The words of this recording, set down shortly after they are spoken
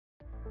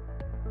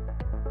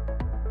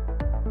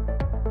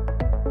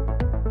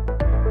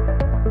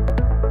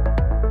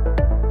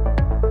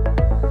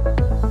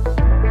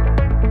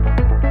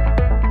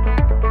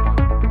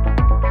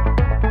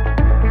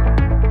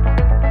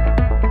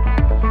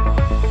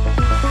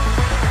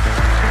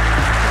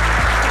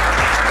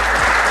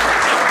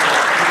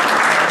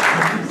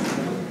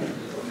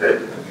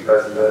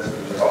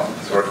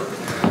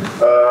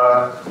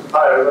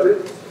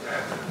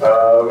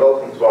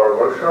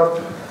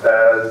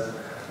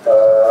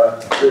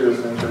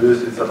previously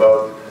introduced, it's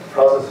about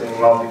processing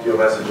multi-queue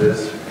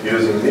messages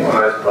using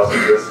daemonized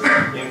processes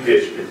in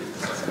PHP.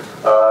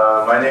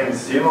 My name is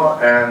Simo,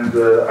 and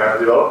I'm a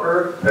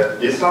developer at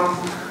ISOM.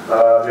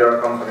 We are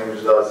a company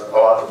which does a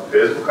lot of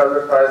Facebook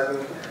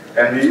advertising,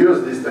 and we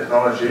use this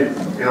technology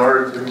in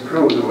order to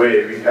improve the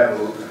way we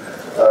handle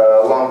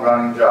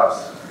long-running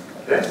jobs.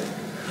 Okay?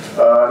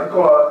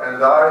 Nikola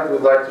and I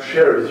would like to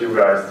share with you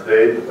guys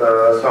today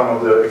some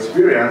of the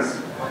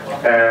experience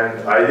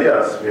and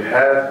ideas we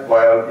had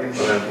while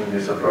implementing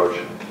this approach.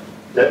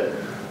 Okay?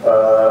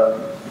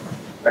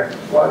 Next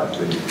slide,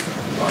 please.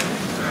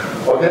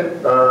 Okay,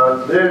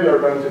 today we are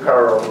going to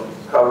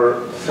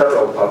cover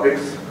several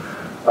topics,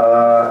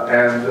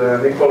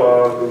 and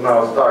Nikola will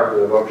now start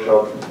the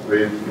workshop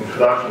with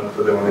introduction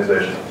to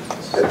daemonization.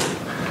 Okay.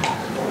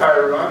 Hi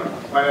everyone,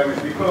 my name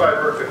is Nikola,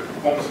 I work at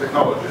Homes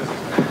Technologies.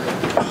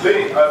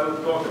 Today I will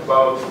talk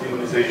about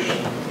daemonization.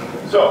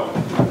 So,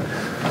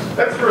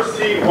 let's first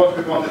see what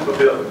we wanted to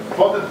build. We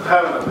wanted to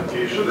have an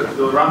application that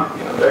will run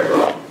in the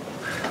background.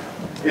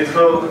 It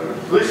will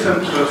listen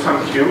to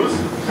some queues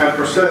and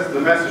process the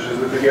messages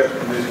that we get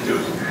from these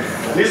queues.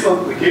 This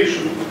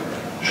application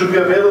should be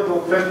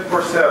available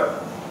 24/7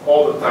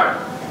 all the time,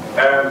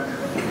 and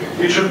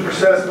it should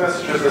process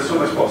messages as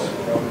soon as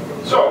possible.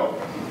 So,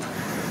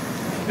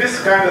 this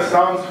kind of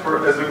sounds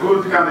as a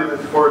good candidate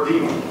for a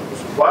daemon.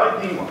 Why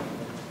daemon?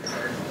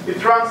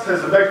 It runs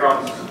as a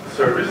background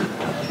service.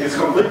 It's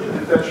completely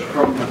detached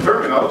from the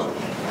terminal.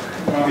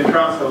 It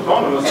runs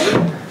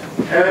autonomously.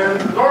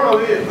 And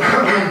normally,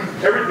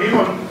 every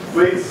daemon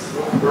waits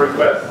a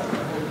request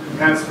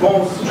and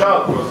spawns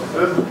child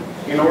processes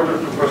in order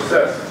to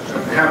process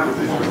and handle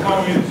this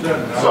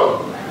request.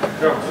 So,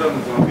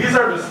 these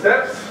are the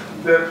steps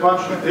that one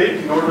should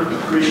take in order to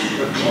create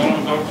a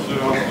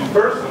daemon.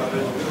 First,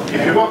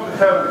 if you want to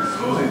have an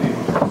exclusive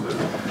daemon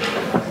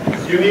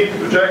process, you need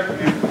to check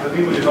if the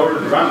daemon is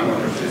already running on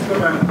your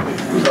system, and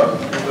if it does,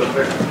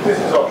 this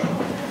is optional.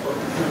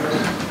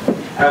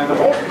 And the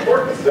most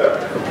important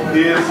step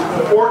is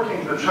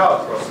forking the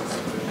child process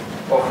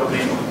of the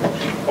daemon,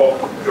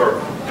 of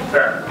your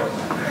parent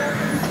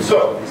process.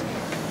 So,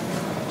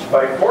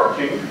 by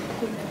forking,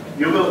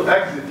 you will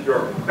exit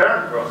your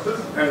parent process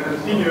and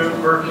continue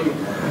working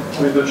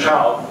with the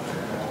child,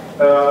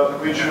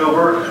 which will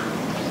work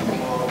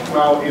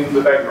now in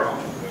the background.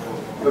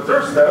 The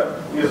third step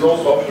is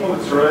also optional.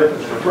 It's related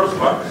to the first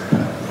one,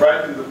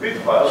 writing the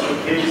pitfalls in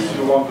case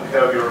you want to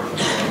have your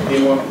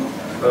daemon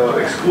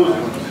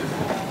exclusive.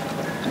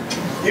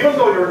 Even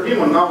though your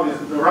daemon now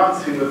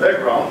runs in the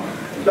background,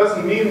 it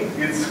doesn't mean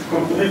it's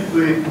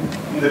completely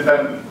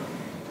independent.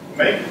 To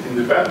make it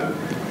independent,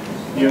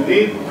 you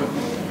need to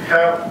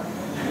have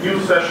a new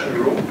session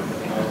group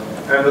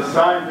and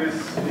assign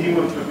this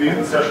daemon to be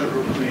the session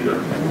group leader.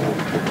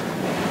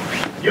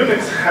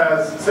 Unix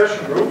has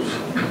session groups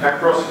and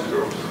process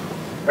groups.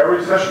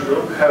 Every session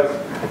group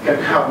can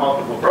have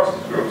multiple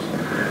process groups,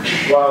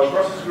 while a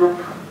process group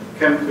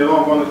can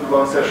belong only to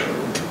one session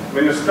group.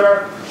 When you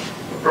start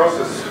the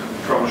process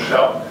from a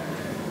shell,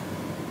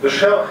 the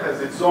shell has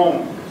its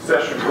own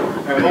session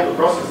group, and all the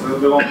processes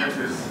belong to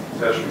this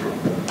session group.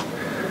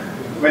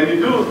 When you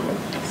do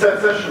set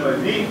session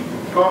ID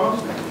command,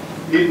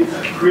 it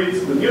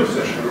creates the new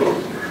session group,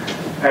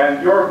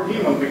 and your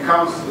daemon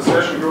becomes the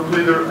session group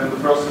leader and the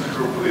process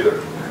group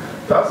leader.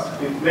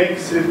 Thus, it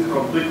makes it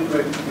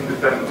completely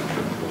independent.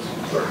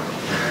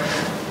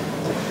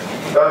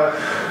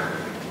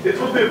 It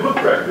would be a good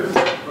practice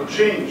to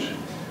change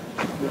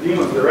the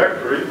daemon's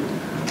directory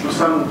to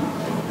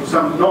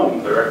some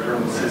known directory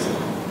in the system.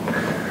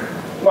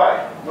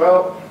 Why?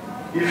 Well,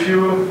 if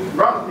you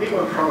run the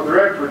daemon from a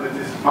directory that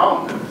is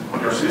mounted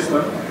on your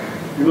system,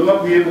 you will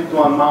not be able to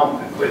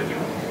unmount it later.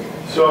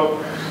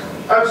 So,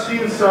 I've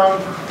seen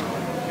some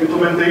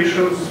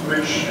implementations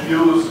which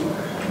use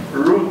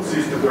root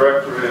system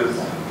directory as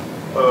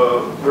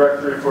a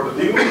directory for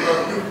the daemon,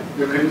 but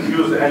you can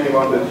use any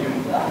one that you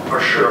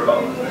are sure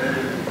about.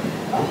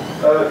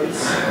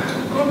 It's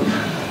good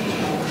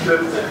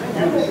that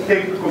you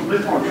take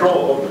complete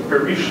control of the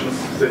permissions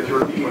that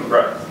your daemon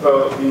writes,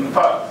 in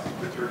files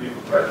that your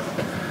daemon writes.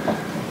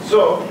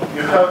 So,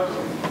 you have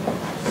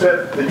to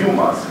set the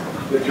umask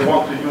that you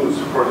want to use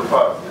for the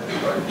files that you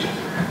write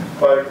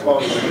by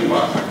calling the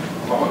umask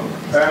command.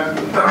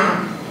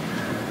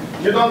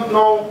 And you don't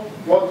know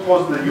what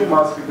was the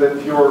umask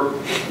that your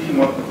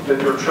daemon,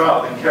 that your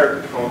child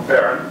inherited from a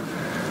parent.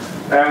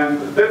 And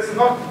that's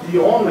not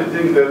the only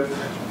thing that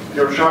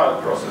your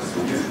child process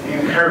is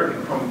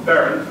inheriting from a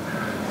parent.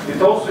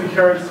 It also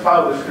inherits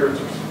file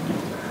descriptors,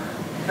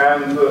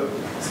 and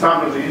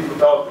standardly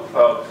without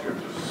file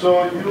descriptors.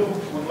 So you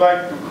would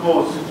like to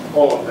close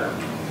all of them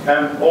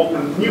and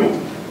open new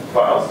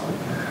files,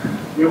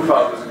 new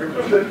file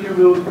descriptors that you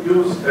will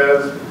use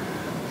as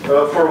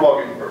for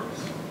logging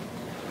purpose.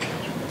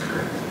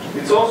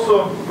 It's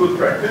also good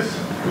practice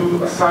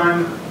to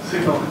assign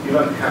signal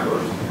event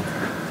handlers,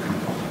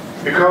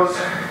 because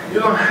you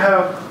don't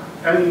have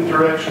any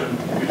interaction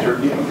with your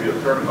daemon via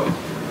terminal.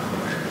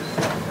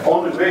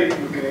 Only way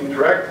you can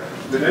interact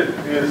with it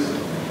is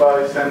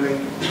by sending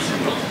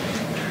signals.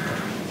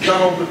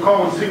 Some of the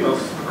common signals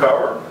to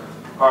cover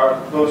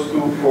are those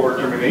two for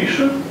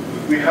termination.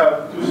 We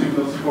have two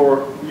signals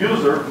for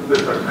user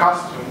that are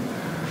custom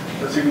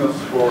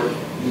signals for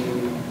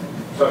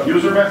some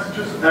user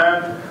messages,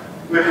 and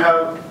we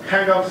have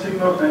hangout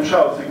signal and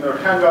child signal.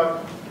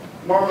 Hangout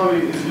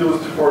normally is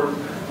used for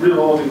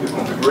reloading the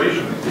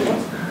configuration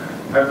signals,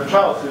 and the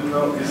child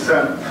signal is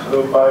sent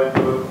by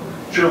the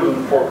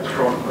children forked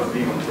from a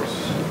daemon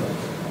process.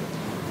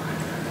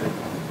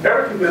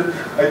 Everything that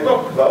I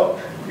talked about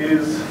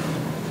is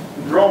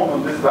drawn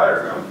on this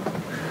diagram.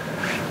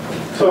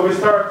 So we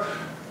start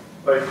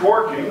by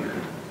forking,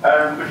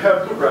 and we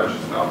have two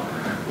branches now.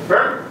 The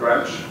parent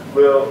branch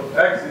will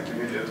exit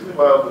immediately,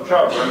 while the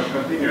child branch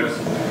continues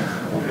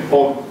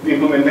the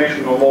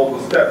implementation of all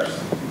the steps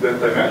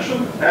that I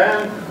mentioned,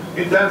 and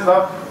it ends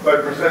up by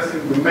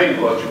processing the main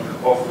logic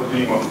of the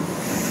daemon.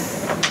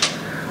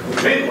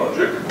 The main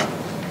logic,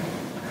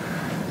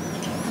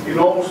 in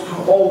almost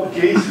all the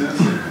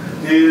cases,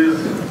 is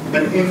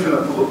an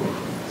infinite loop,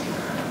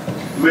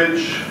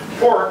 which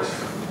forks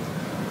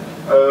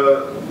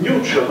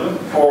new children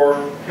for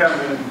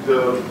handling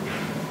the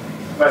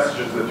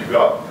messages that you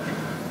got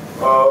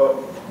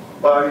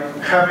by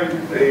having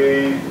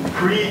a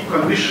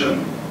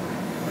precondition.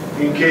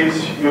 In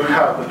case you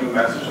have the new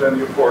message, then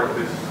you fork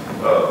this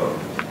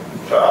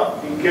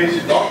child. In case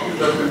you don't, you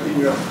just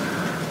continue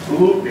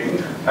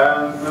looping.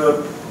 And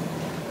the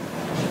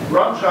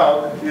run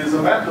child is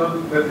a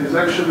method that is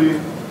actually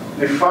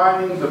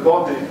defining the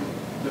body,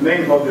 the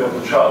main body of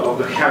the child, of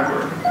the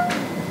handler.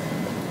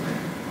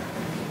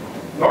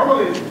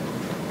 Normally,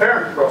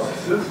 parent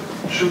processes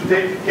should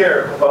take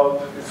care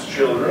about its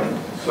children.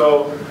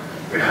 So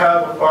we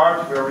have a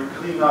part where we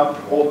clean up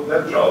all the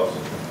dead jobs.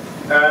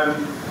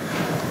 And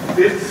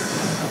it's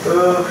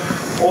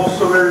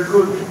also very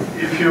good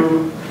if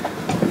you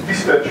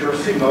dispatch your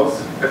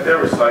signals at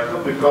every cycle,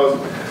 because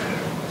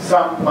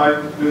some might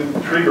be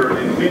triggered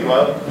in the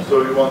meanwhile,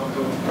 so you want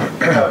to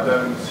have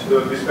them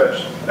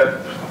dispatched as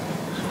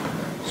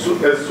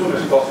soon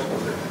as possible.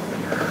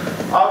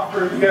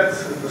 After it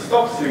gets the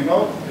stop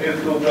signal,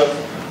 it will just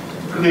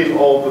clean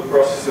all the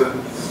processes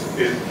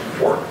it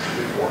forked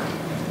before.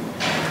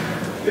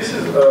 This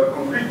is a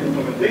concrete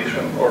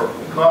implementation or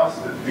class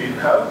that we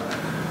have.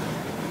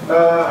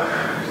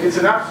 It's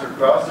an abstract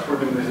class for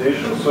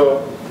daemonization,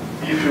 so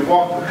if you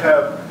want to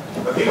have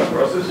a daemon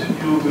process,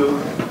 you will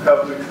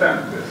have to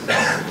extend this.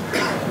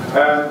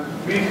 And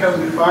we have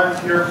defined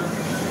here,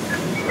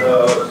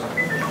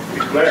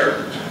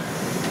 declared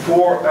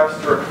 4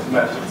 abstract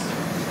methods.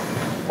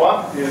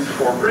 One is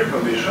for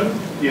precondition,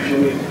 if you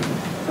need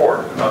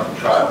fork, not a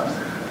child.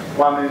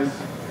 One is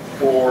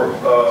for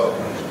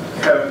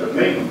having the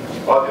main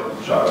body of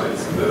the child,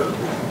 it's the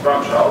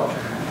run child.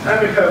 And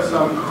we have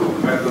some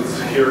hook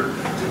methods here,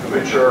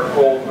 which are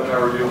called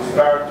whenever you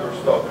start or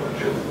stop the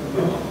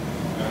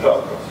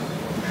child process.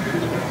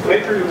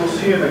 Later you will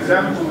see an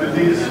example with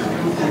these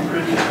two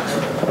concrete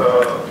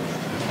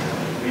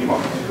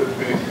daemons that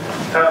we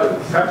have a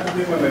sample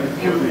daemon and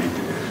QD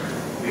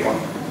daemon.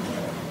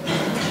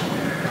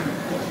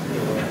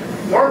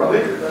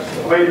 Normally,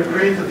 when you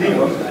create a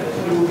daemon,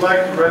 you would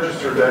like to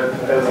register that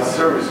as a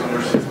service in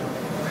your system.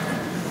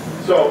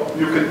 So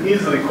you can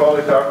easily call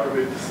it after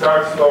with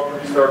start, stop,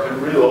 restart,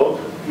 and reload,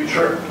 which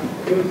are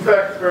in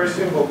fact very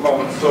simple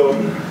commands. So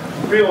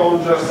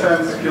reload just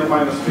sends kill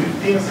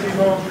 -15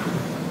 signal.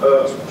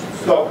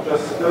 Stop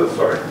just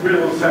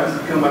reload sends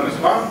kill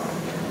 -1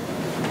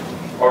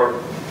 or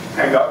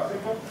hang up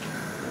signal.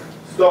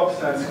 Stop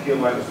sends kill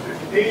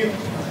 -15.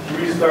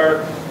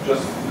 Restart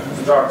just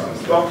starts and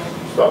stops.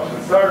 Stops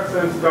and starts,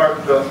 and start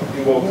just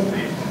invokes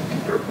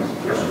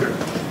your script.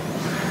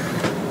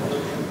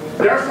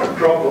 There are some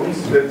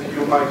problems that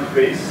you might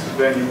face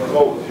when you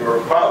code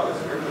your file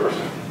descriptors.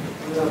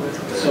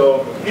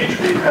 So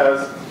PHP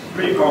has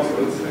 3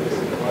 constants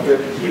that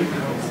keep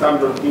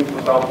standard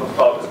input-output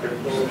file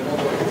descriptors: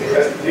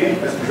 std,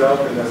 stdout,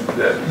 and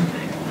stdev.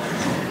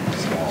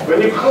 When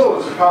you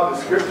close file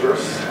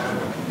descriptors,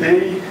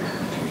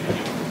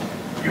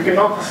 you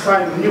cannot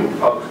assign new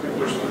file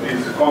descriptors to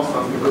these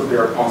constants because they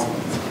are constants.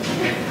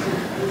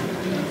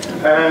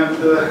 And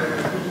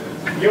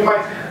you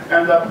might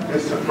end up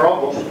with a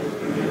problem.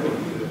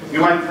 You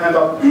might end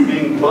up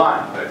being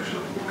blind,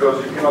 actually,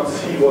 because you cannot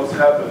see what's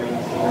happening in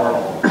your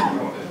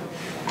code.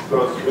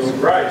 Because when you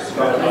write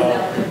something,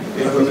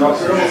 it will not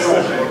show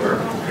anywhere.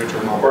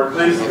 Or at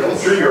least the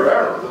trigger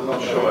error will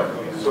not show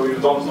anything. So you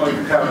don't know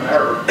you have an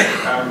error.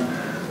 And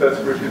that's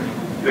a pretty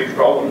big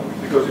problem,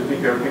 because you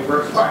think everything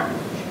works fine.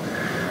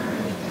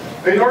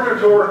 In order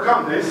to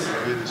overcome this,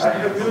 I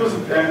have used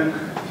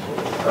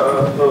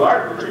the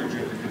library.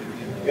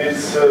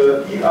 It's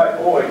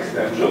EIO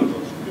extension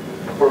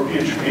for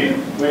PHP,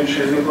 which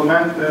is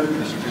implemented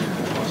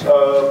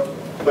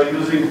by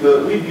using the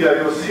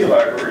libioc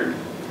library.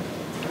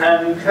 And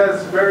it has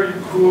a very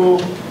cool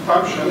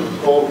function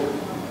called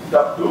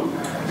dap2.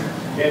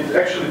 It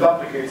actually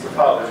duplicates a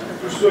file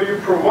descriptor. So you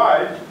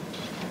provide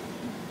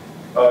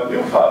a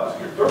new file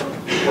descriptor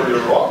for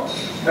your log,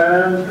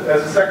 And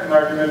as a second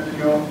argument,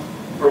 you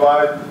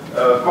provide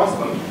a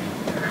constant.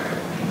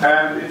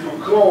 And it will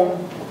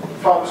clone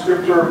file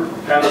descriptor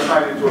and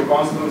assign it to a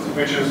constant,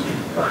 which is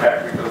a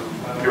hack because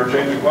you're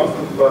changing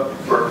constant, but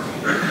it works.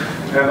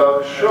 And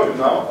I'll show you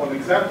now an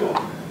example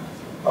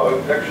how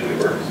it actually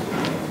works.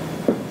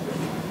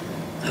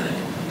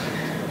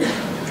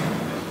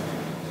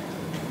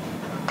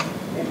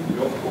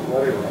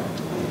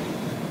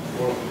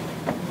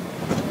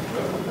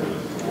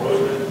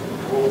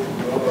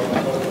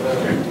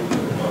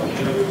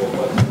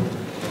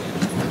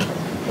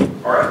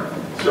 All right,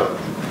 so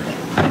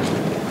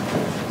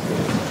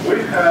we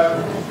have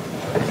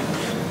a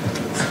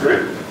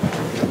script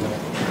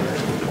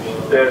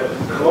that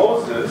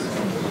closes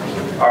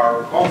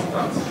our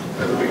constants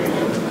at the beginning.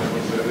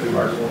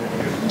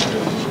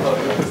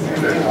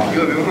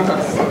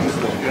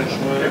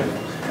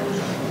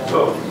 So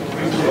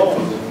we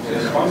close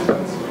these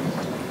constants,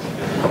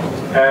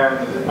 and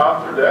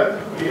after that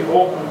we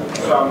open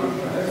some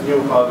new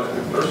file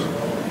descriptors.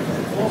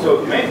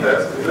 So the main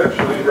task is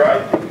actually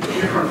writing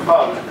different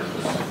file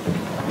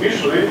descriptors.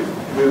 Initially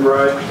we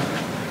write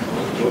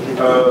to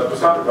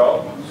standard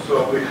output. So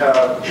we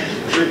have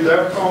read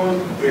def command,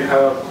 we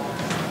have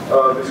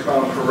this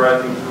command for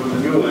writing to the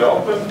newly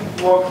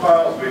opened log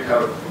files, we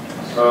have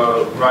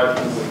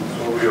writing,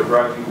 so we are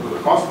writing to the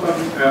constant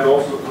and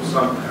also to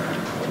some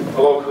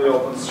locally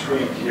open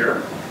string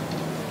here.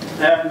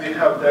 And we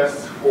have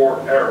tests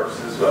for errors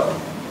as well.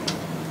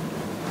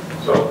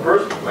 So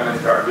first, when I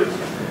start it,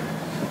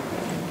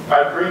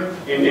 I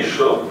print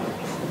initial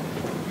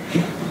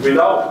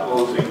without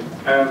closing,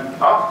 and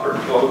after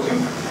closing,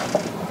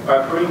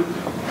 I print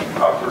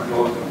after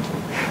closing.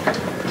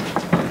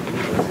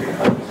 Let's see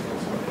how this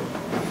goes.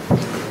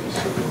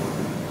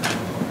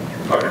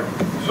 Okay,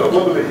 so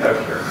what do we have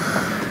here?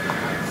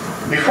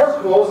 Before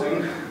closing,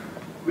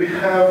 we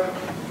have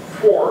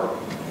 4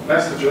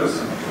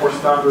 messages for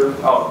standard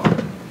output.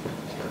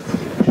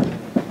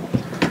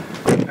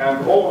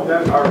 And all of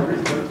them are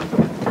written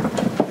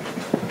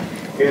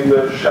in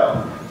the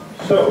shell.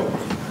 So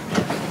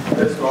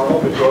that's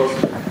normal because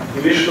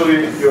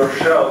initially your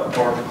shell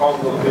or the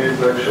console is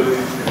actually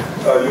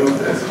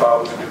used as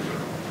file descriptor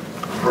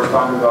for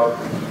standard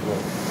output.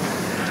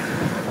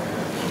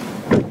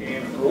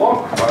 In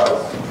log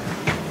files,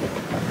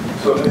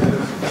 so this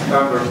is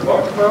standard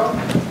log file.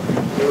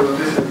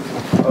 This is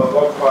a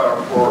log file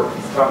for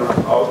standard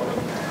output.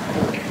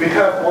 We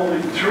have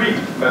only 3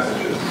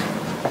 messages.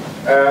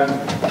 And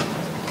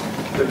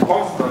the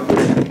constant,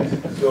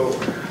 so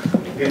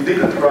it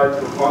didn't write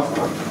to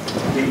constant.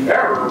 The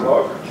error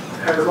log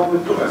has only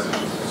 2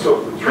 messages. So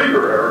the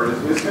trigger error is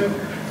missing,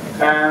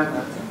 and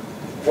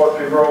what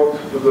we wrote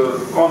to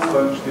the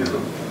constant is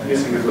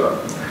missing as well.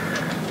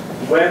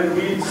 When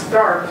we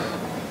start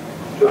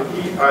the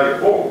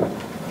EIO,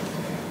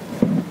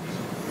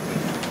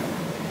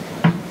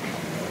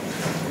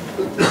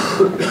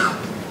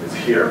 it's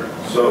here.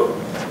 So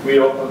we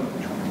open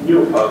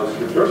new file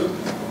descriptors.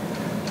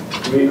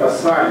 We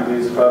assign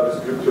these file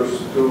descriptors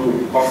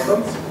to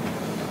constants,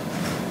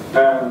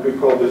 and we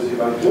call this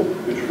event loop,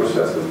 which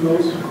processes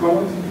those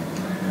comments.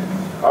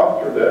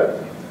 After that,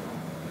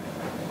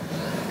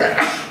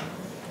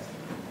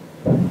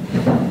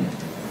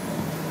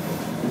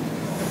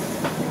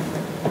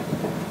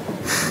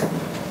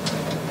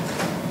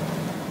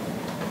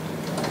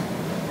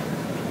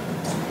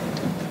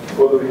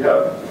 what do we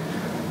have?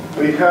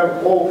 We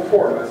have all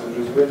 4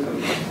 messages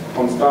written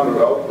on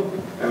standard output,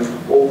 and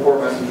all 4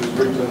 messages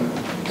written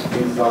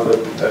in standard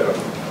error,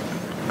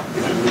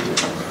 which is written.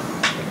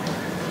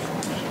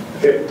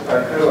 Okay, I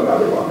have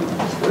another one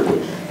for you.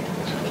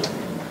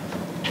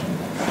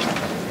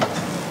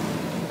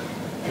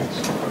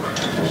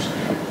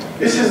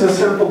 This is a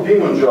sample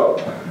daemon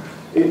job.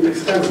 It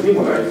extends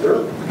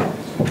daemonizer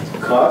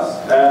class,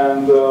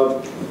 and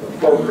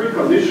for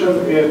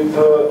precondition, it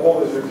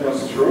always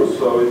returns true,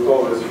 so it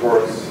always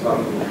works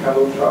some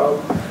handle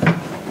child.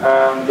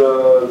 And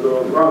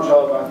the run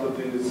child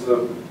method is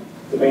the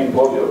main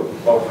body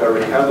of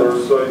every handler,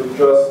 so it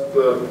just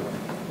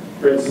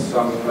prints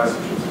some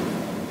messages.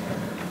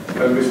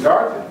 When we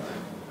start it,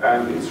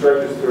 and it's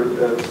registered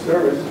as a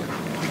service,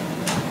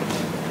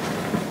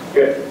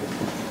 okay,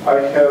 I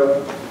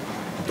have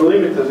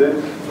limited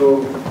it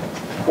to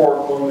 4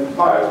 only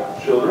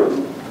 5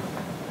 children.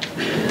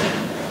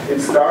 It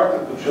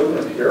started the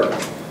children here,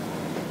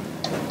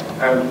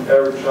 and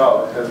every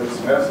child has its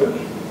message.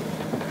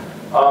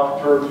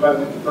 After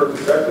 20 to 30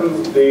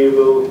 seconds, they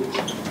will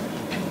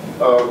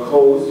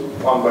close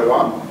one by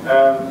one,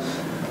 and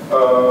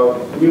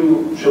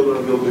new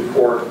children will be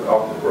formed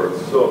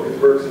afterwards. So it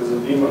works as a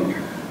daemon,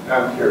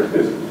 and here it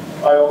is.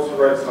 I also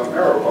write some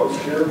error logs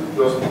here,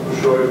 just to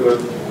show you that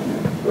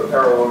the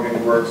error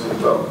logging works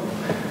as well.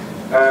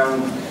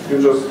 And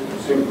you just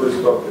simply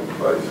stop it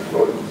by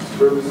calling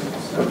service,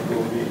 and it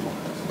will be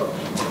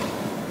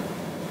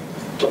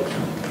stopped.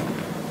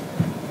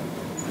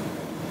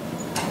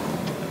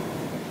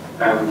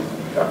 And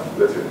yeah,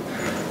 that's it.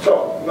 So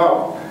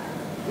now,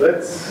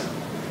 let's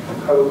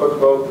have a look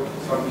about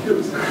some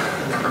queues.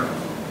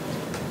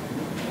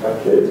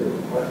 Okay,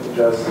 let me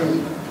just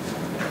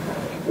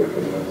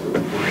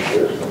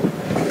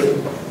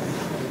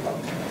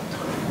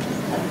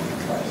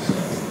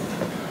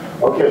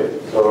okay,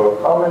 so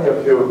how many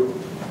of you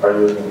are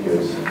using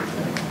queues?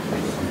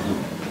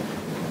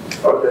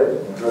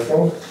 Okay,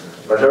 interesting.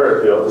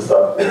 Majority of the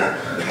stuff.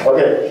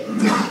 Okay,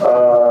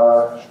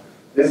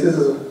 this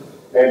is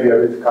maybe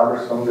a bit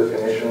cumbersome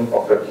definition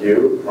of a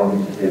queue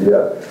from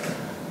Wikipedia.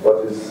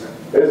 What is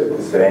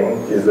basically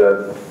saying is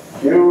that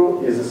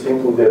queue is a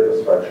simple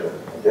data structure,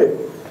 okay,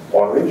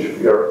 on which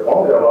you are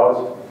only allowed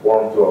to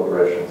perform two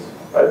operations,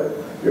 right?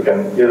 You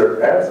can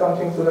either add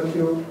something to the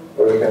queue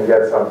or you can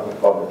get something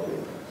from the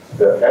queue.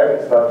 The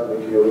adding stuff to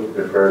the queue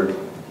referred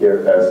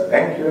here as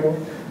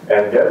enqueuing,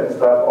 and getting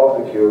stuff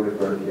off the queue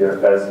referred here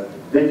as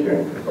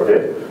dequeuing,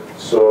 okay?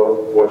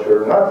 So what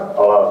you're not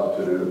allowed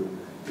to do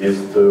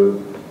is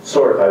to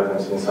sort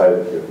items inside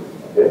the queue,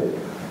 okay?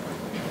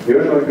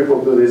 Usually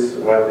people do this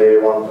when they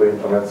want to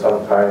implement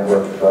some kind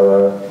of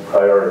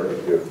priority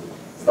queue,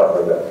 stuff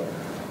like that.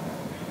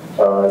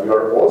 You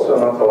are also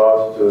not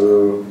allowed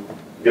to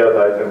get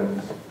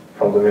items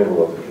from the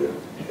middle of the queue,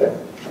 okay?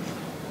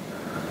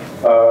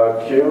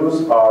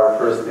 Queues are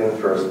first in,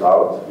 first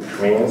out, which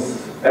means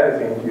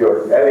anything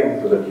you're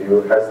adding to the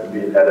queue has to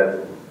be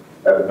added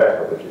at the back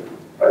of the queue,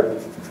 right?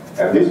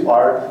 And this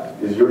part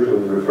is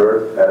usually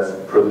referred as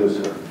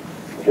producer,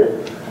 okay?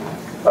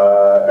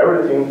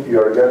 Everything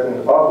you are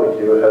getting off the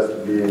queue has to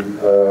be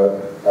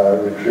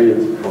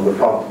retrieved from the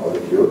front of the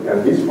queue,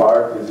 and this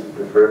part is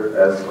referred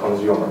as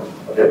consumer,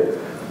 okay?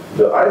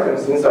 The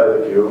items inside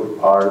the queue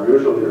are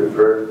usually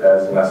referred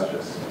as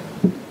messages.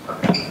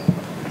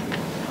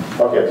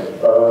 Okay,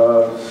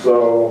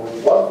 so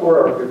what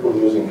for are people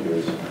using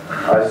queues?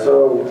 I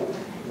saw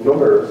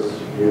numerous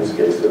use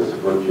cases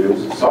for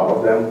queues, some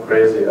of them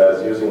crazy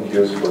as using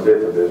queues for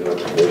database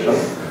replication.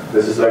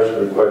 This is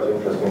actually quite an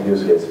interesting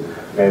use case.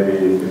 Maybe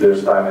if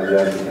there's time at the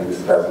end, we can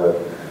discuss that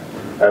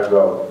as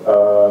well.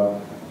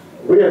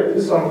 We at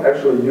Isom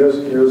actually use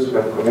queues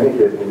when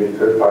communicating with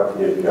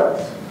third-party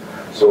APIs.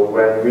 So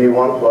when we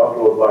want to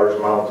upload large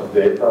amounts of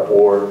data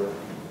or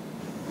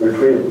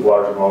retrieve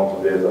large amounts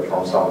of data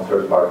from some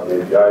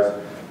third-party APIs,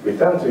 we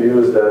tend to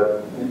use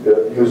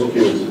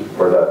queues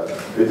for that.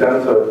 We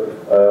tend to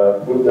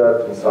put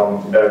that in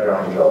some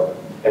background job.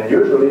 And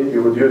usually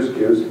you would use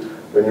queues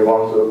when you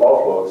want to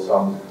offload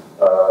some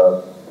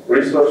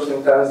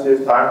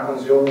resource-intensive,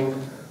 time-consuming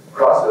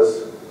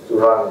process to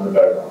run in the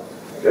background,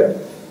 okay?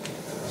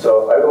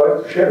 So I would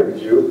like to share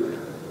with you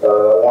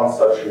one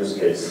such use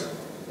case,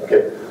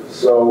 okay?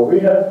 So we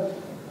have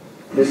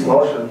this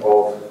notion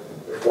of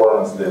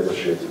performance data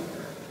sheet.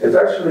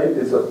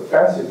 It's a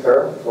fancy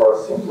term for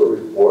a simple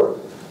report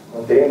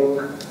containing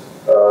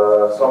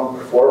some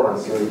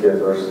performance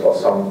indicators of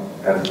some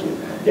entity.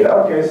 In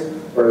our case,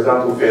 for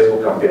example,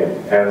 Facebook campaign,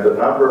 and the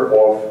number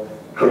of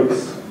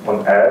clicks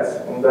on ads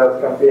in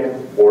that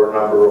campaign or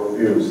number of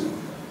views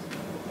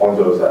on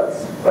those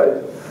ads,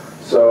 right?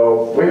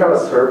 So we have a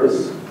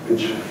service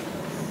which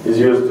is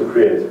used to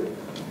create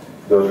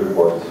those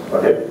reports,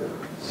 okay?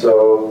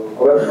 So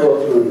let's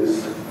go through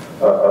this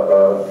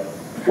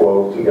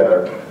flow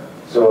together.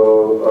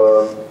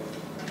 So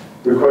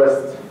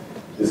request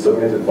is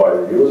submitted by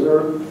the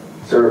user,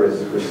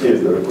 service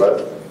receives the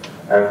request,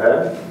 and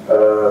then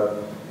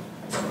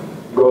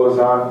goes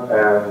on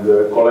and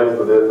collects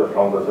the data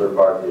from the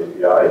third-party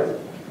API,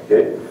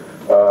 okay?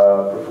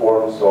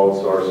 Performs all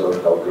sorts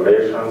of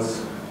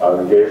calculations,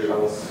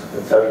 aggregations,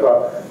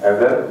 etc., and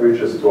then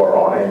reaches to our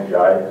own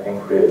API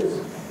and creates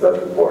that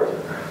report.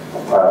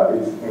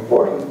 It's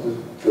important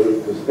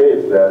to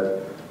state that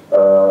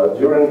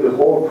during the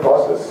whole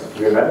process,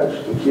 we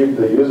managed to keep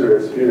the user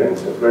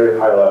experience at very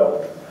high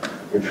level,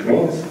 which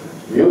means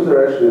the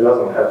user actually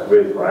doesn't have to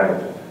wait for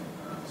anything.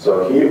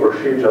 So he or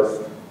she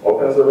just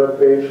opens the web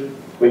page,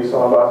 clicks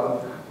on a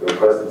button, the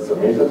request is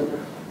submitted,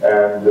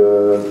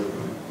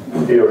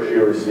 and he or she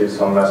receives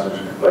some message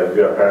like,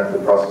 we are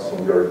currently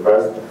processing your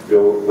request,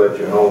 we'll let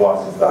you know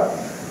once it's done.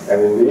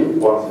 And indeed,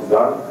 once it's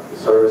done, the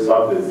service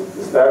updates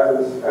the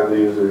status and the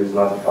user is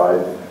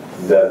notified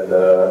that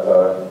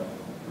the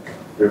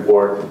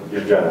report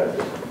is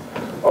generated.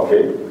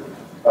 Okay?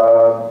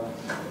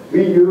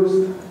 We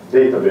used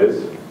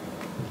database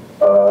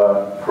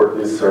for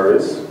this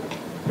service,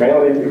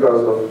 mainly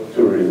because of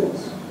two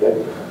reasons.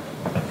 Okay?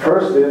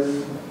 First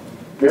is,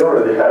 we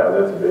already have a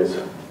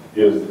database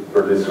used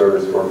for this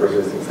service for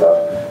persisting stuff.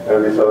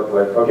 And we thought,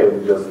 like, okay,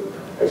 we just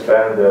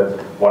expand that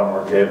one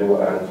more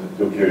table and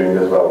do queuing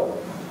as well.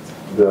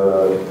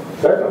 The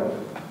second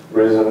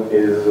reason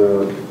is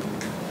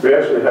we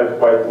actually have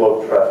quite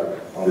low traffic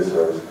on this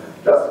service.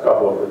 Just a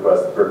couple of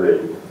requests per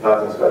day,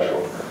 nothing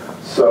special.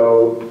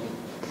 So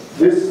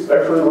this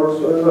actually works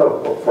really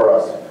well for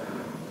us.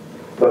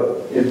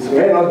 But it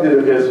may not be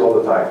the case all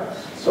the time.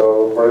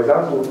 So for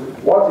example,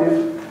 what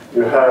if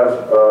you have,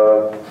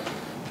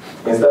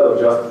 instead of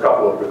just a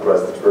couple of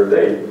requests per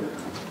day,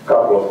 a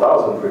couple of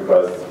thousand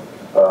requests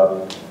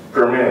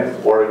per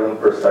minute or even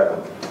per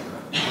second?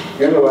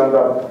 You will end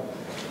up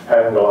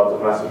having a lot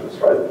of messages,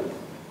 right?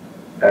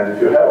 And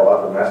if you have a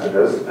lot of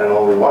messages and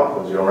only one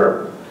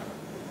consumer,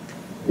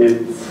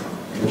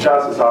 the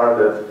chances are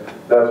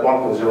that that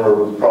one consumer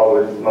would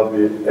probably not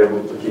be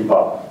able to keep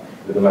up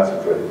with the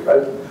message rate,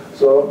 right?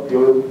 So you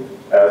will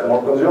add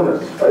more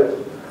consumers, right?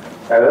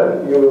 And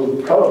then you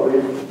will probably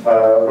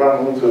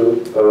run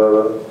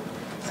into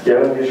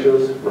scaling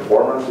issues,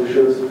 performance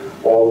issues,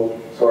 all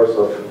sorts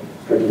of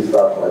tricky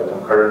stuff like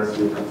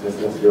concurrency,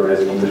 consistency, race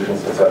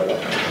conditions, etc.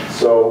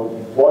 So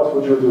what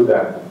would you do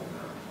then?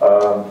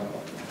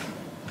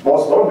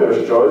 Most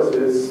obvious choice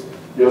is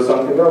use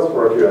something else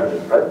for a queue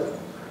engine, right?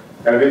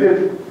 And we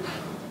did.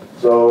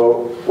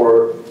 So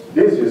for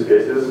these use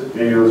cases,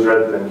 we use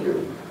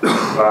RabbitMQ.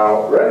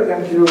 Now,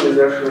 RabbitMQ is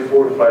actually a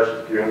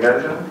fully-fledged queuing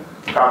engine.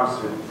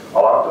 Comes with a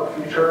lot of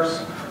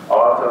features, a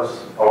lot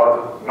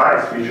of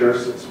nice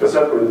features,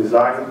 specifically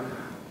designed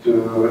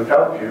to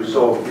help you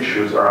solve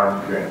issues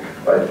around queuing,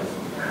 right?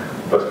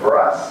 But for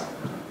us,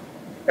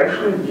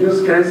 actually, the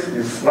use case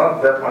is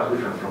not that much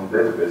different from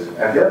database,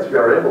 and yet we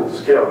are able to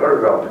scale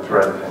very well with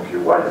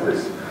RabbitMQ. Why is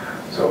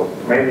this? So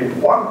maybe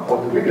one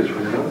of the biggest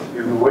reasons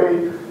is the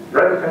way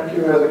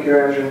RabbitMQ as a queue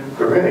engine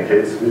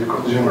communicates with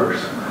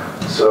consumers.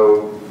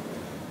 So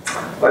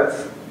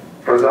let's,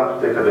 for example,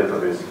 take a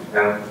database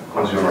and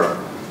consumer.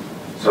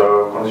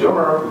 So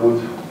consumer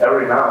would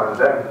every now and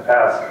then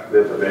ask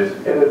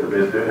database, hey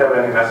database, do you have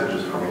any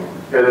messages for me?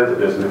 Hey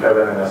database, do you have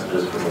any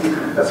messages for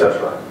me?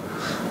 Etc.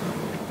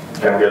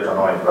 Can get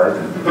annoying, right?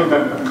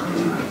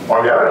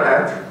 On the other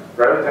hand,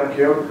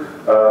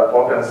 RabbitMQ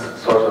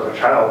opens sort of a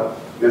channel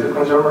with the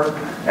consumer,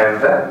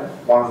 and then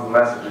once the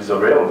message is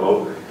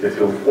available, it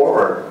will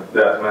forward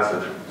that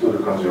message to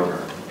the consumer,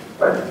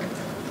 right?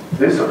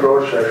 This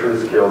approach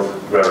actually scales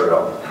very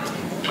well.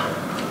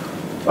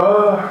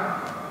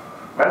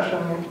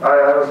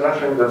 I was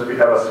mentioning that we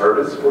have a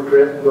service for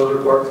creating those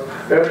reports.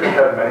 We actually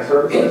have many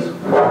services,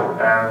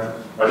 and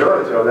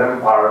majority of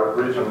them are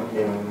written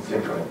in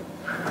Symfony.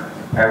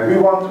 And we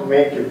want to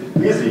make it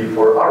easy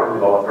for our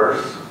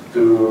developers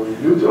to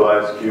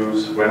utilize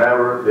queues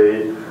whenever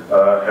they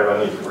have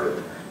a need for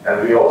it.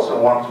 And we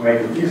also want to make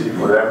it easy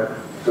for them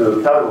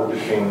to toggle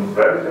between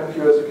RabbitMQ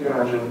as a queue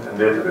engine and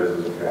database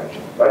as a queue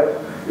engine, right?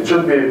 It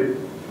should be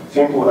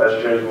simple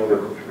as changing the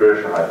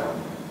configuration item,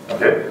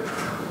 okay?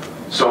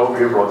 So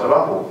we wrote a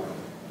bundle,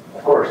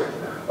 of course.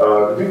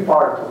 The big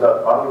part of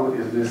that bundle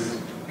is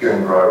this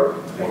queuing driver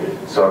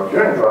thingy. So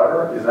queuing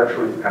driver is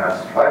actually an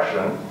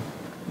abstraction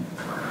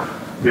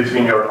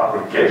between your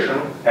application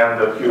and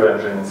the queue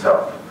engine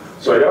itself.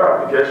 So your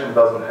application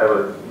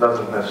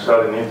doesn't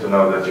necessarily need to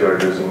know that you're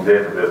using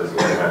database as a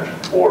queue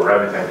engine or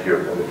RabbitMQ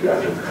as a queue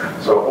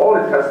engine. So all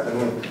it has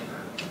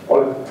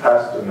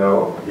to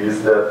know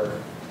is that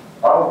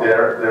out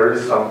there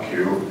is some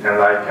queue,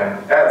 and I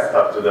can add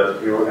stuff to that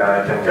queue, and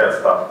I can get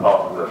stuff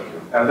out of that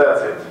queue, and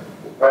that's it,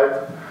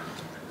 right?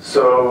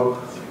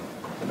 So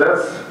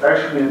that's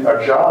actually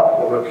a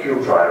job of a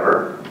queue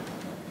driver.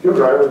 Queue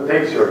driver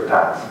takes your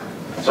task.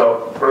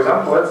 So, for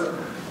example, let's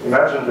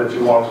imagine that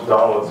you want to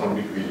download some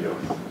big video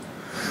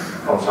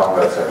from some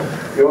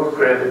website. You would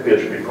create a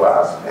PHP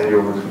class, and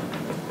you would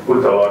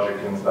put the logic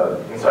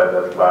inside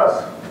that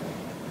class.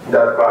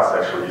 That class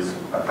actually is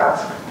a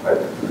task,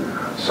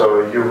 right?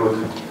 So you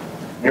would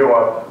new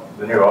up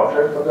the new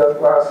object of that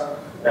class,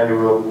 and you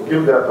will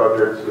give that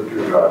object to the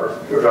queue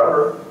driver. Queue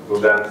driver will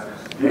then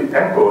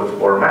encode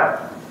or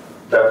map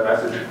that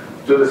message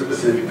to the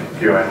specific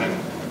queue engine,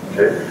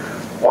 okay?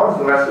 Once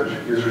the message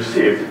is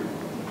received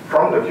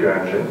from the queue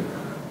engine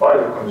by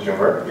the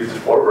consumer, it's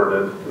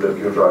forwarded to the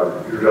queue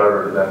driver. Queue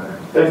driver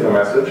then takes the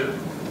message,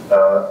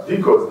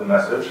 decodes the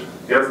message,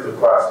 gets the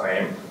class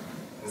name,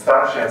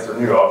 instantiates a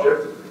new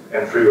object,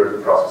 and triggers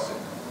the processing.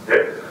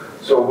 Okay?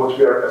 So what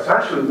we are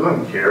essentially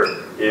doing here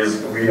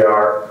is we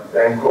are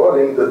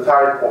encoding the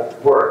type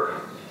of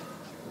work,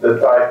 the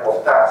type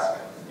of task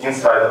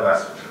inside the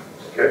message.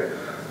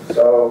 Okay?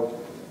 So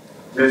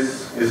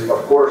this is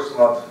of course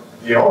not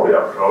the only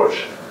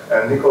approach,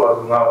 and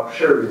Nikola will now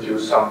share with you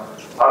some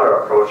other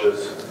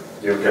approaches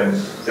you can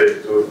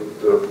take to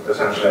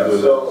essentially do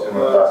the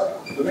similar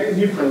task. The main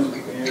difference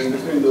between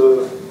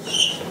the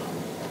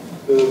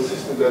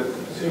system that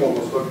Simo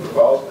was talking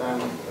about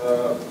and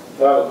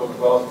that I talked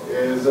about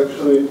is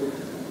actually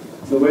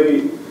the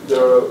way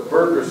the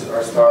workers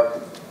are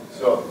started.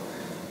 So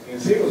in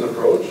Simo's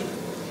approach,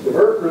 the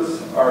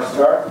workers are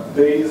started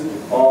based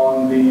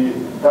on the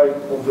type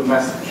of the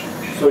message.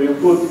 So you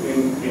put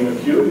in a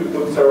queue, you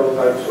put several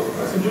types of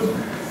messages,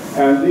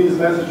 and these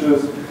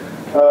messages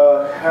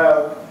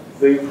have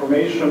the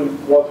information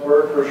what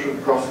worker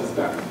should process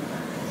them.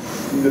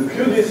 The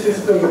QD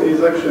system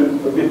is actually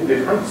a bit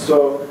different.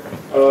 So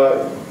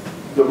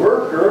the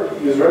worker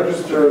is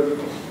registered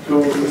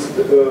to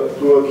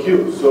a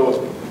queue.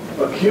 So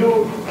a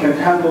queue can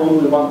handle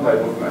only one type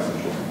of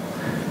messages.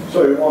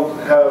 So you want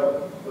to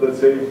have, let's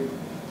say,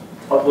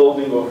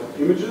 uploading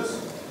of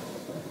images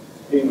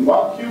in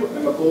one queue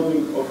and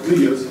uploading of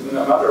videos in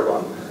another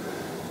one.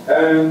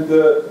 And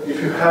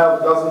if you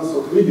have dozens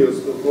of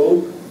videos to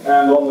upload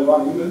and only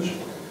one image,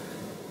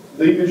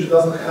 the image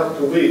doesn't have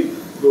to wait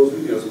those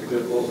videos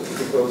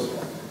because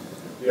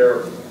They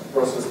are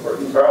processed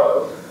in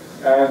parallel.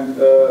 And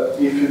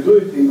if you do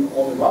it in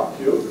only one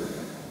queue,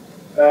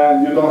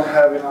 and you don't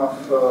have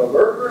enough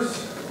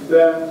workers,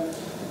 then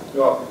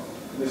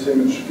this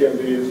image can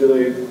be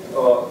delayed a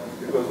lot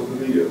because of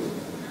the videos.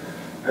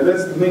 And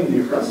that's the main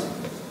difference,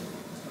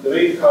 the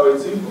way how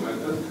it's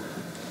implemented.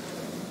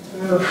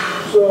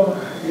 So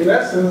in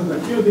essence, the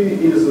QD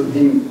is a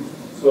daemon.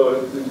 So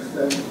it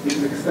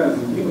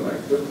extends the daemon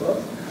class.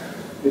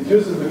 It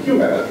uses the queue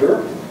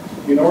manager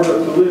in order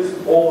to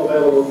list all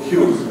available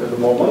queues at the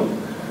moment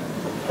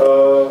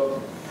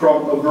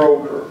from a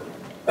broker.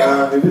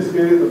 And in this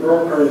case, the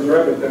broker is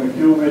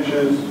RabbitMQ, which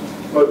is,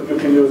 but you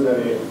can use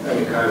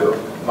any kind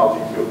of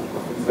multi-queue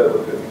instead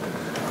of it.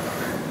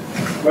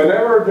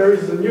 Whenever there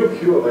is a new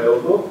queue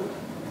available,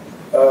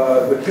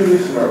 the queue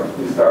listener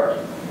is started.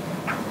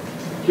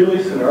 Queue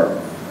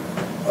listener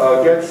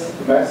gets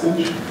the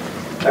message,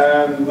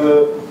 and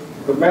the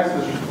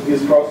message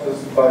is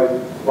processed by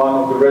one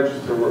of the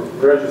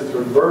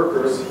registered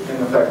workers in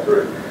the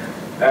factory.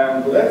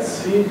 And let's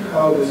see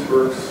how this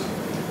works.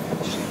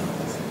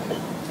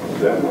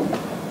 Demo.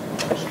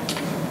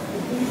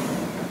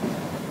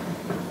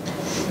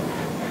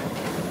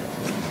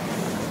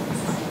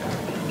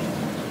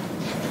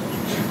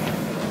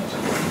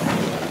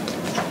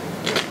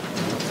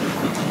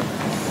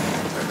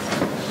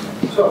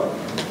 So,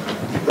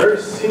 very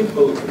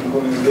simple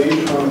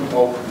implementation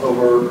of a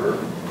worker.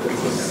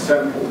 It's a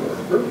sample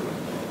worker.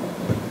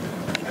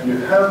 And you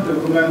have to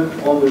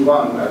implement only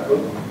one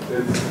method.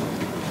 It's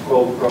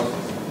called process.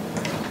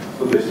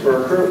 So this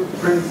worker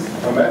prints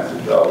a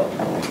message out,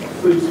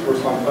 sleeps for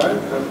some time,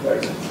 and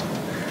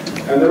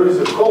exits. And there is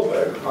a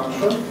callback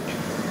function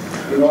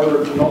in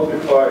order to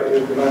notify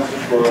if the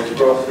message was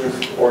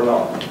processed or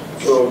not.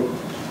 So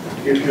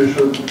if you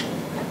should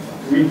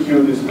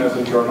requeue this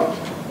message or not.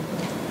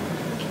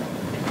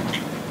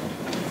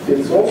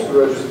 It's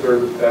also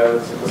registered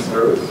as a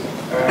service.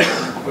 And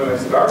when I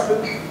start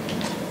it,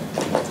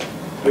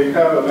 we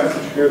have a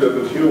message here that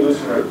the queue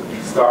listener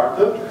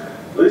started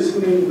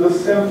listening the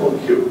sample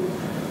queue,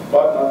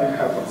 but nothing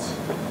happens.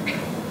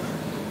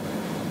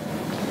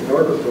 In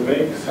order to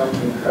make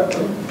something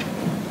happen,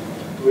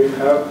 we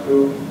have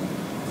to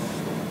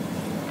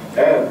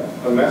add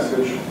a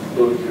message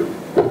to the queue.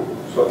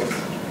 So,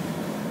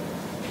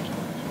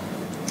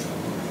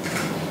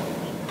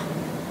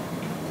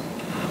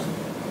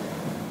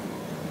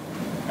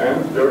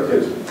 and there it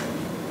is.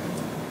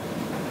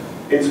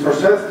 It's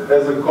processed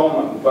as a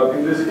comment, but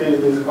in this case,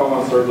 these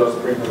comments are just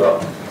printed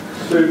out.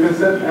 So you can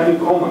set any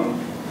comment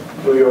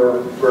to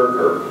your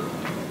worker.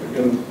 You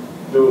can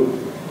do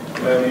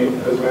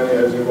as many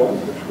as you want,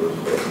 which was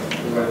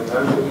as many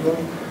times as you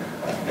want,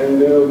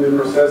 and they will be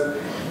processed.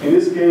 In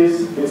this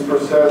case, it's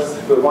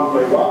processed one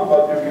by one,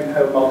 but you can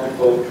have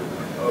multiple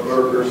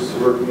workers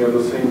working at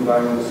the same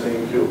time in the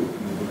same queue,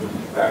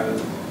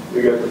 and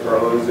you get the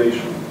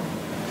parallelization.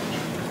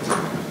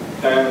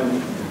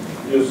 And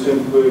you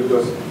simply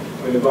just,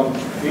 when you don't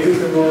need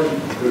it anymore,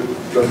 you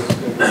just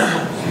simply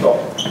stop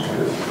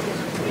this.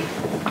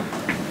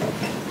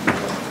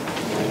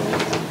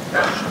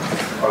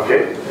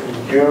 Okay,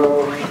 you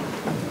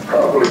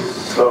probably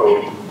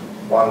saw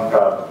one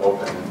tab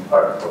open in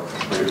Firefox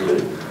briefly,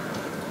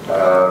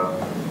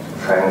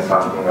 saying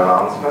something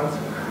announcement.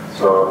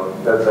 So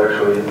that's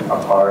actually a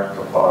part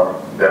of our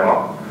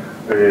demo.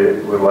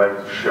 We would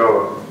like to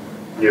show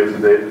you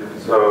today.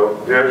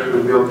 So we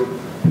actually built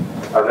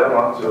a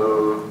demo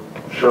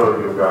to show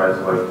you guys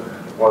like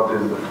what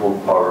is the full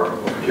power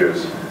of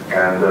queues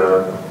and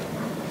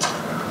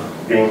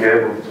being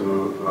able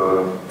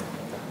to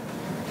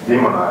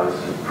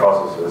daemonize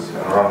processes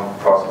and run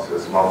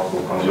processes,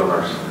 multiple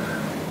consumers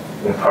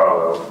in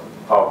parallel.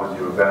 How would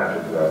you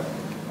benefit that?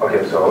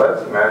 Okay, so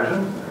let's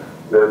imagine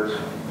that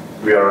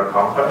we are a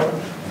company,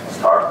 a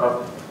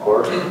startup, of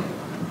course,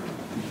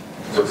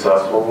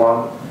 successful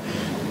one,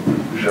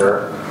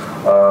 sure.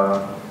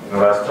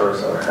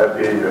 Investors are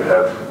happy, you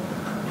have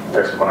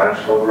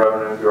exponential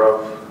revenue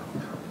growth,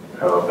 you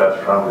have a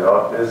pet-friendly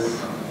office,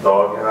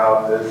 dog in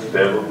office,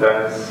 table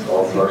tennis,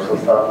 all sorts of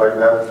stuff like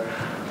that.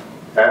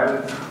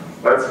 And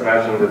let's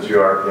imagine that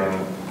you are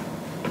in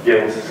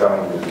games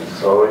selling business.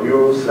 So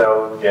you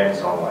sell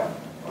games online,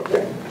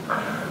 okay?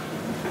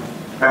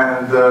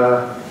 And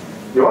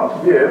you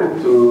want to be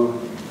able to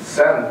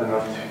send the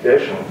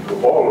notification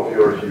to all of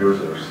your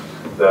users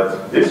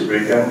that this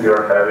weekend we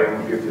are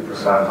having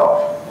 50%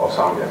 off of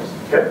some games,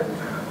 okay?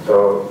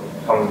 So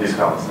some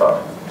discount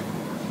stuff.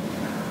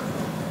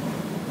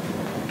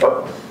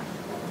 But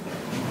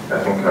I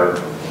think I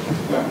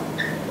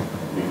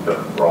did the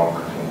wrong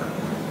thing.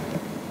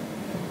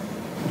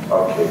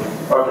 Okay,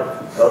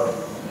 so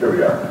here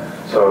we are.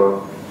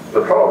 So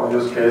the problem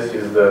use case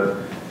is that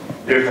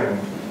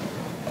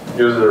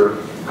user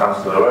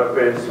comes to the web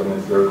page,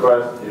 submits the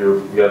request,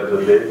 you get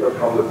the data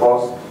from the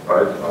post,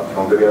 right, not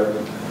from the get.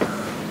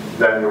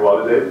 Then you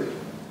validate.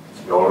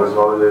 You always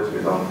validate.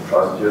 We don't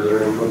trust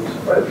user input,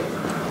 right?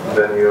 And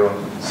then you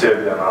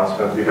save the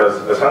announcement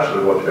because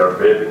essentially what you are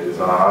creating is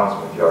an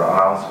announcement. You are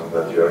announcing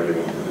that you are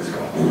giving the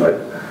discount,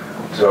 right?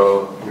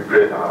 So you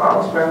create an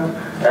announcement,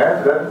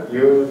 and then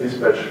you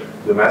dispatch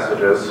the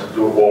messages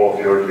to all of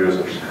your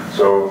users.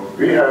 So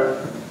we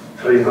have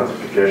 3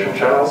 notification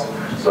channels,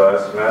 so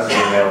SMS,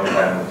 email,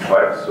 and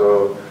Slack.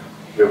 So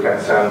you can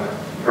send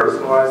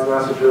personalized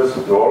messages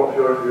to all of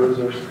your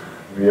users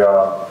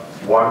via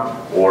one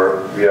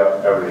or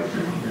via every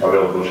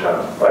available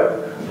channel, right?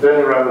 Then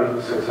you render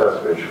the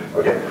success page.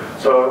 Okay,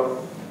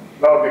 so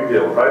not a big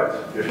deal, right?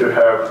 If you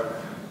have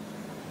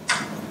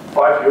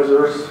 5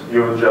 users,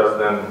 you would just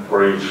then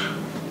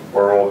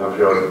for all of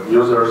your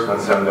users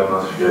and send them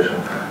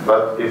notification.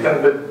 But it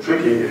can be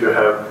tricky if you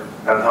have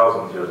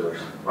 10,000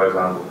 users, for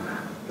example.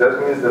 That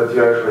means that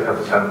you actually have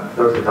to send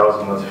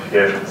 30,000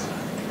 notifications,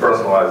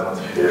 personalized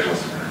notifications.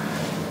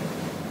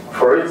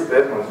 For each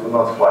statement would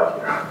not fly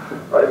here,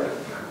 right?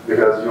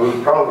 Because you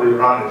would probably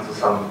run into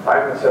some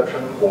time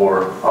exception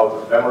or out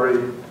of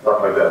memory,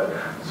 stuff like that.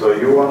 So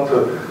you want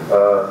to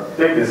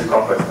take this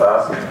complex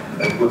task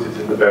and put it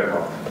in the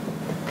background.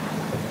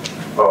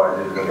 Oh, I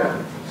did it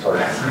again. Sorry.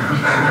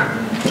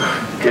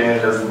 Can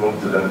you just move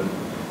to the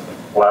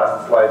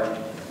last slide?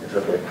 It's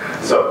okay.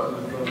 So,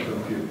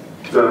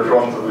 to the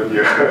front of the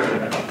queue.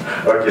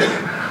 Okay.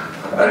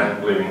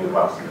 I'm leaving the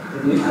mouse.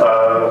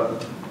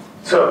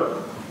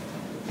 So,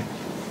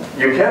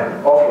 you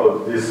can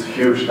offload this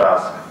huge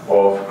task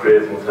of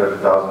creating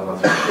 30,000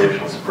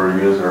 notifications per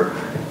user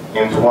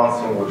into one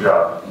single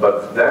job,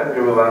 but then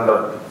you will end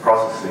up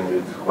processing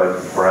it like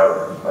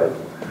forever, right?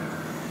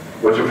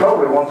 What you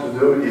probably want to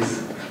do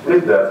is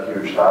split that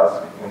huge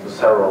task into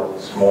several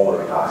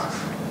smaller tasks.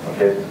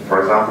 Okay, for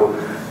example,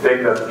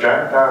 take that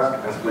giant task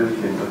and split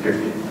it into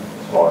 50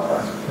 smaller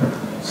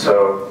tasks.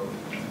 So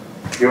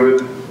you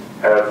would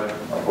have,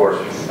 of course,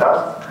 50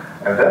 tasks,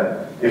 and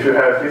then if you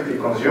have 50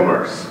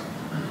 consumers,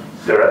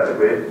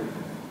 theoretically,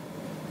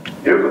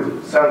 you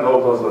could send all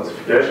those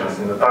notifications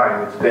in the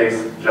time it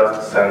takes just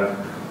to send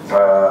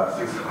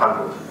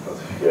 600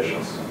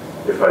 notifications,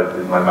 if I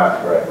did my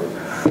math correctly.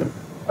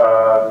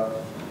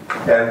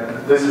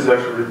 And this is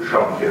actually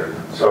shown here.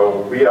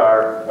 So we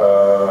are,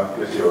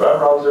 you see a web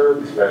browser,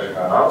 dispatching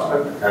an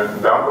announcement, and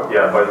Dumbo,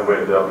 yeah, by the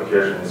way, the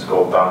application is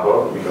called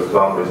Dumbo, because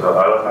Dumbo is an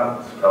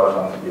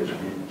elephant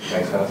PHP,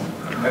 makes sense.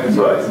 And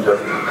so it's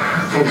just,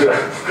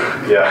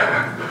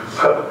 yeah,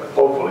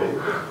 hopefully,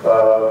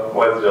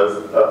 let's just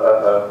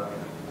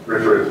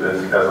refer to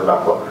this as a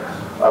Dumbo.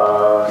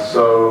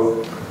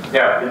 So,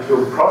 yeah, it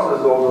will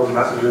process all those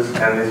messages,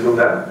 and it will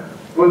then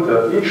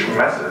put each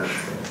message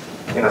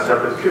in a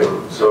separate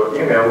queue. So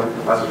email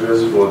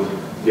messages would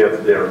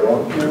get their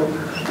own queue,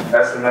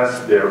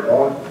 SMS their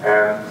own,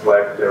 and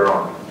Slack their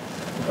own.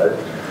 Right?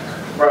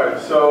 Right.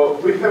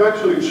 So we have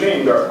actually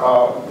changed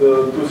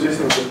the 2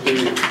 systems that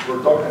we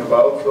were talking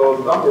about. So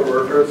the number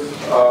workers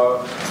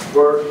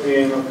work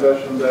in a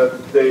fashion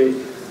that they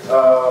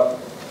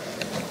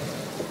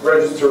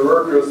register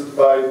workers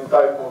by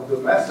type of the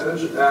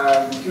message,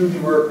 and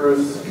QD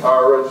workers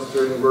are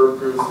registering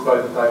workers by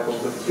the type of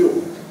the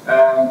queue.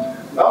 And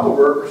number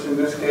workers in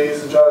this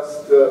case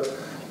just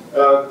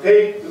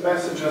take the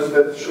messages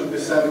that should be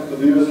sent to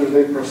the user,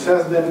 they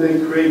process them, they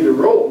create the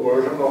raw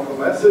version of a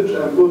message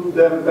and put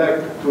them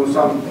back to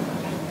some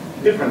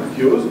different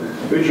queues,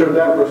 which are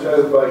then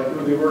processed by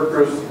QD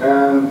workers,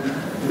 and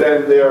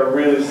then they are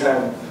really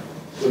sent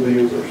to the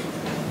users.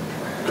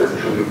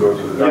 Should we go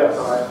to the data?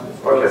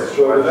 Yes. Okay,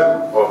 so let's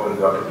then open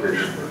the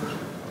application.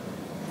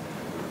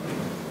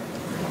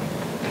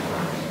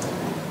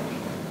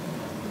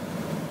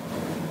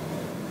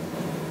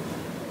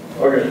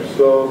 Okay,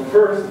 so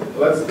first,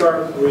 let's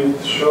start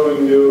with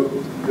showing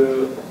you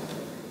the,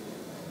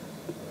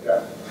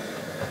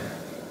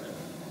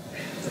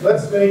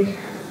 let's make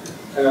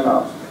an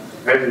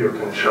announcement. Maybe you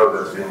can show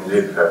that we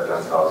indeed have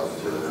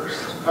 10,000 users.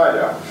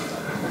 Yeah.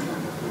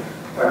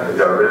 And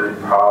they are really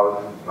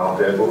proud, no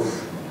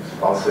tables,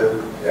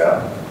 responsive,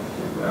 yeah,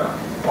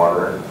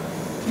 modern.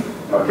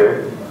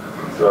 Okay,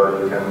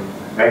 so you can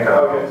make an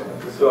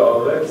announcement. So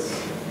let's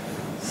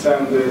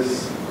send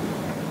this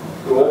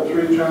to all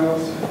 3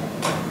 channels.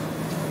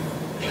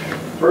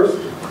 First,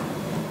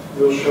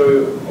 we'll show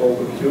you all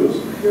the queues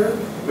here.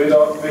 We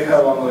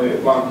have only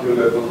one queue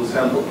that was a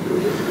sample queue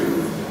that we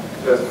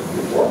tested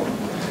before.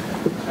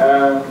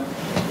 And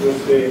you'll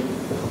see,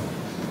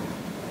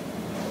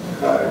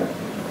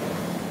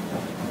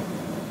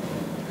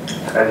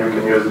 And you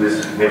can use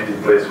these nifty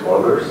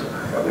placeholders.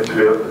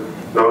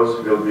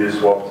 Those will be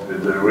swapped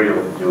with the real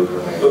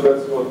username. So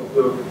that's what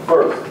the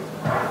first.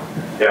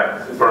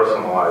 Yeah,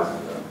 personalized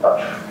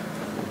touch.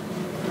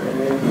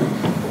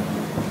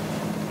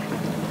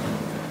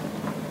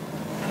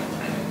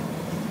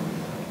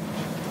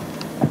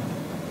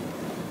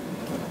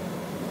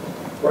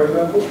 For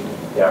example?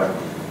 Yeah.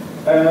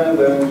 And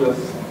then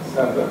just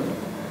send them.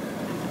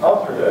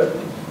 After that,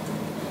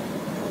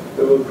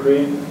 they will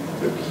create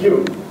the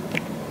queue,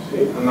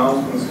 see,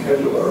 announcement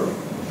scheduler,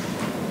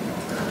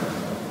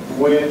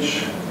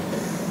 which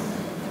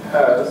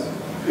has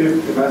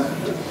 50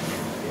 messages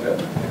in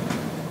it.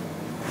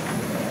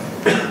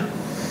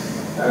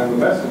 And the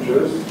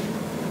messages.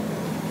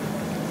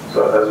 So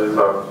as we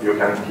thought, you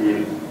can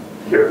key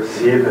here,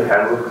 see the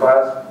handler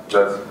class.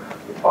 That's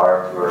the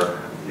part where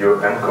you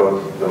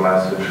encode the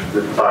message,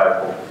 the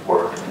type of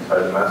word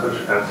inside the message,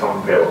 and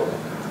some payload.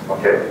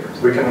 Okay,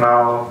 we can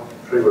now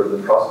trigger the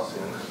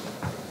processing.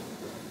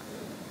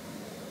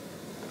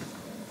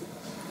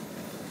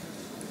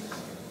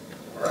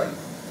 All right.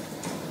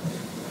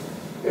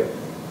 Okay.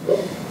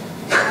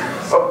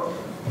 So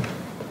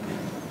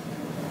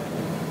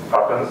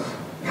happens.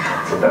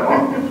 It's a demo.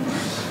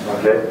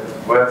 Okay.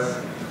 Let's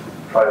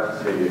try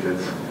to see if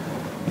it's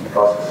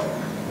processing.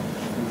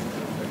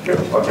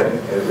 Okay.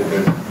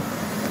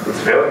 It's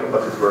failing,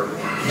 but it's working.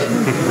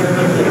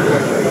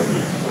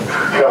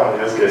 Yeah, in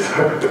this case.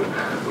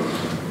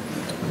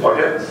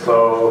 Okay, so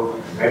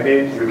maybe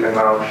you can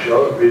now show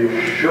we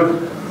should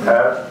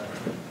have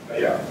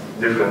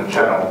different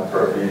channel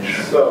for each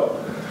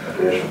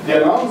application. The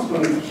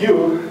announcement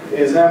queue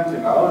is empty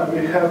now, and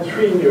we have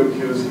 3 new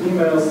queues: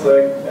 email,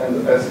 Slack,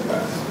 and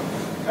SMS.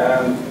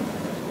 And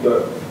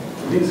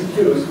these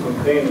queues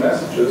contain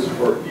messages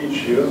for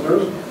each user,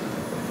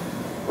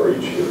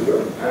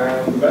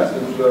 and the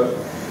message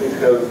it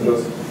has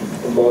just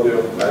the body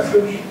of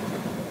message,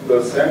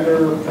 the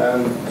sender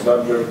and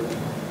subject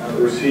and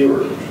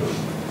receiver.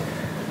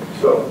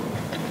 So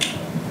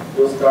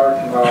we'll start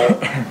now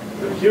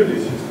the QD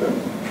system,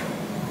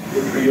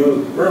 which we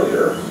used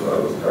earlier. So I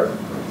will start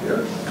from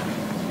here.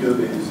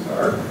 QD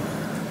start.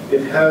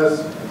 It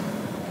has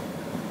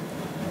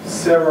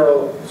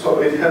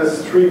it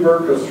has 3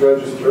 workers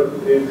registered.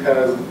 It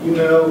has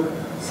email,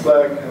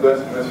 Slack, and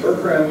SMS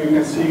worker, and you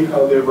can see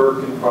how they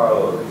work in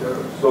parallel here.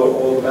 So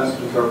all the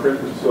messages are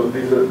printed. So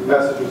these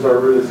messages are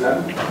really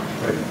sent, to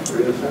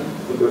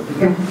the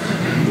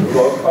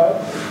log file.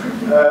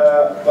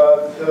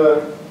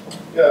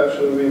 Yeah,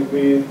 actually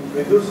we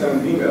do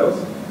send emails.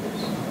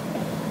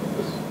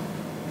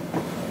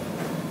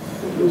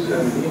 We do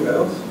send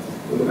emails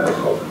to the mail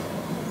code.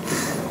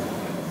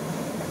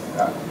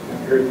 Yeah,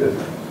 here it is.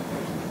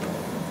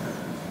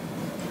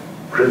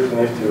 Pretty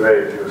nifty way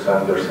if you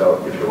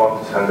want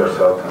to send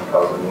yourself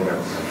 10,000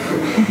 emails.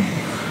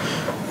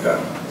 Yeah.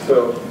 So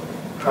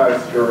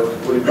highest your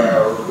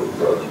 45-hour cool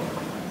project.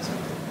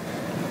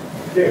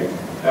 Okay.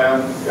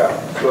 And yeah,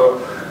 so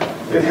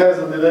it has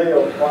a delay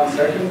of 1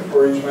 second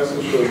for each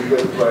message, so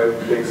that's why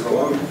it takes so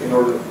long in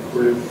order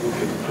for you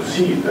to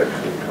see it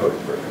actually how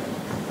it's working.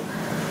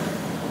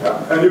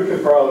 Yeah. And you can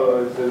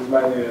parallelize as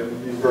many of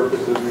these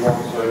workers as you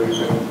want, so you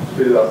can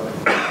speed it up.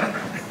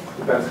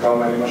 Depends how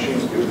many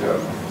machines you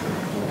have.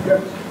 Okay,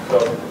 so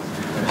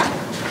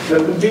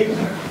that would be.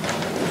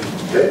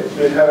 Okay,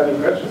 do you have any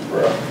questions for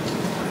us?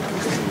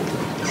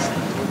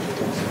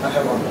 I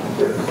have one.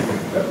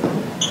 Yeah.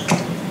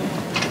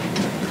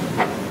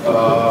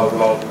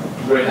 Well,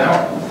 right now,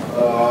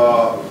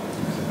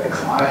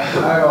 I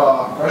have a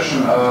question.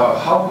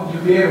 How would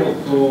you be able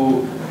to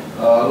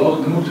load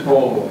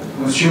multiple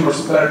consumers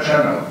per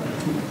channel?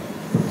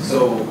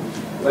 So,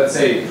 let's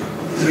say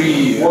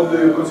 3. What do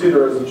you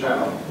consider as a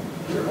channel?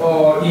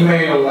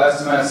 Email,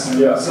 SMS, and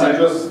yeah, Slack. you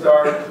just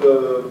start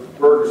the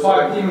workers.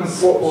 5 demons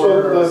so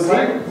for the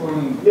Slack?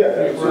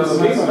 Yeah, so the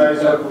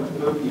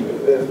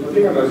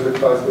daemonizer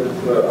class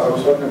that I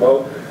was talking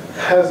about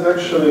has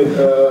actually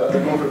a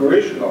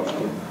configuration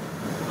option.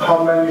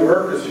 How many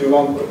workers you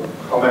want,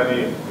 how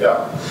many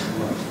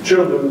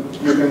children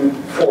you can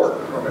forward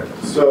from it.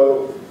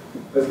 So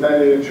as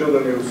many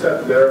children you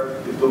set there,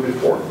 it will be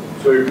forward.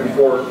 So you can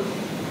forward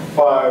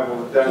 5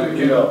 or 10 so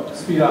you can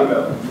speed up.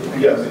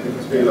 Yes, you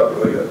can speed up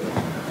like that.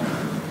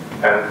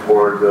 And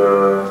for the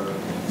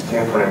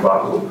Symfony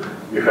bundle,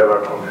 you have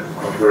a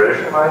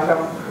configuration item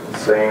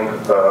saying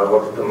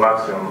what's the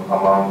maximum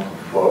amount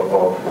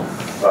of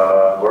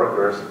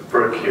workers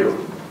per queue.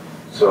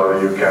 So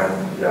you can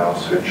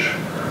switch,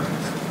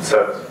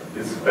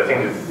 I think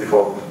it's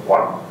default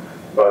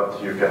 1, but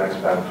you can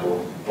expand to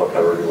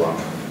whatever you want.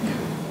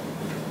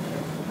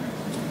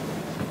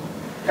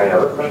 Any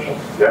other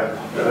questions? Yeah,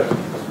 go ahead.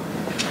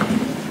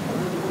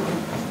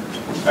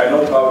 I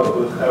know Pavel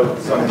will have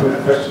some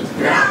good questions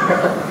here.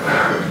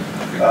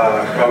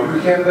 How are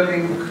you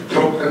handling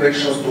drop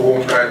connections to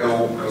all kind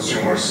of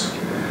consumers?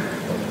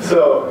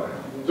 So,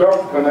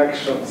 drop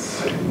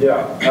connections, we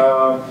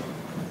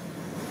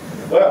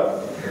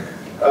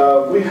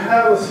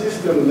have a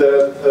system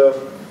that,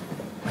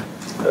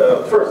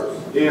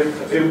 first,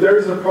 if there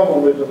is a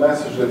problem with the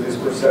message that is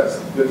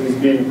processed, that is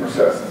being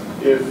processed,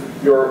 if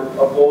your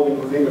uploading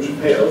of image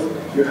fails,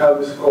 you have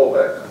this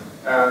callback,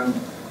 and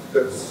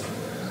that's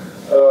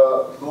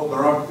No, the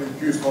routing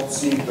queue is not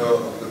seeing the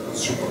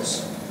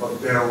consumers, but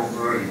they are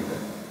operating.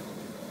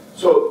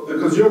 so the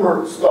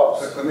consumer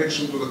stops. The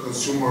connection to the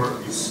consumer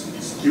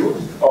is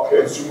killed. Okay.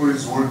 The consumer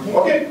is working.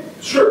 Okay,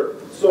 sure.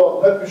 So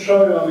let me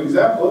show you an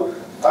example.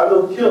 I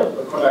will kill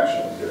a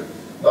connection here.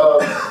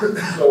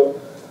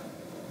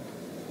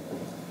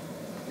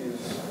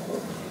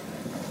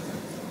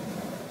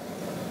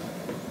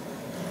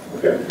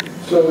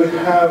 So we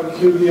have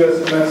QD,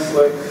 SMS,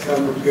 like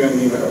sample queue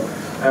and email.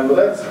 And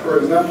let's, for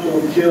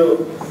example, kill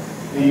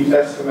the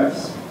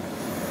SMS.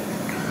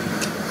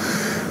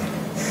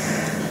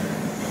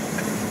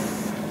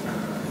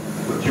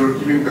 you're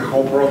giving the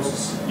whole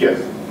process. Yes.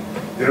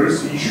 There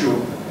is an issue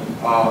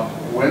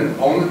when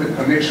only the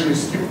connection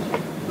is killed.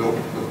 The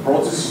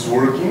process is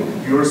working,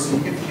 you're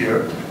seeing it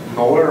here,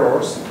 no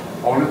errors,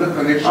 only the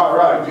connection.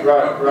 Right.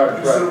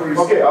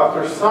 Okay,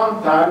 after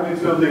some time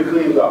it will be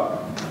cleaned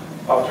up.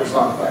 After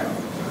some time.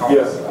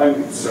 Yes.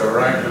 It's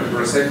right,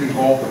 resetting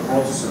all the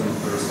process and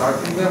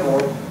restarting them,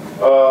 or?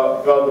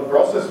 Well, the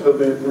process will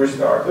be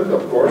restarted,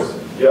 of course.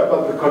 Yeah,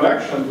 but the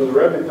connection to the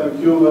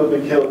RabbitMQ will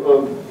be killed.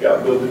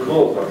 Will be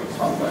closed after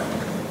some time.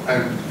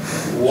 And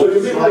so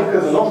you mean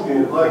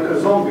like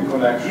a zombie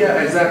connection?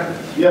 Yeah, exactly.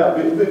 Yeah,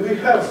 we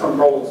have some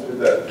problems with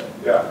that.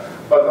 Yeah,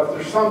 but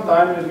after some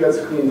time it gets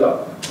cleaned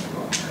up.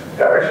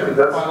 Yeah, actually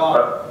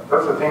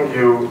that's the thing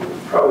you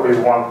probably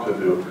want to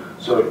do.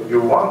 So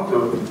you want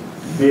to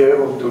be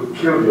able to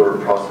kill your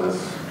process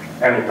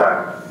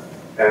anytime,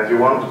 and you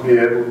want to be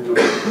able to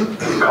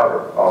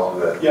recover out of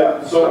that.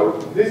 Yeah. So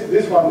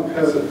this one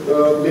has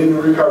been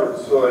recovered.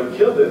 So I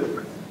killed it.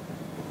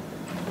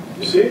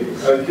 You see,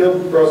 I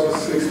killed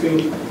process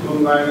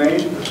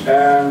 16298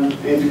 and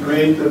it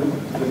created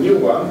the new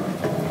one.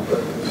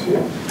 You see?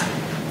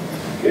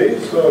 Okay,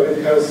 so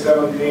it has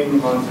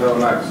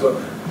 17109. So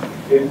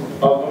it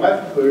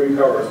automatically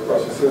recovers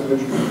processes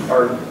which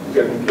are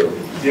getting killed.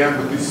 Yeah,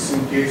 but this is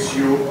in case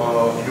you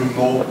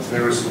know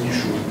there is an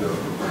issue with the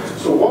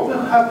process. So what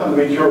will happen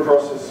with your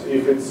process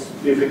if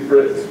it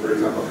breaks, for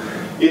example?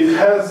 It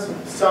has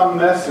some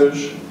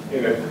message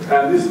in it,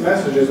 and this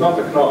message is not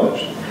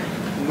acknowledged.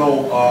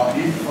 No,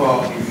 if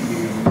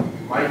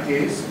in my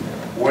case,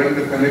 when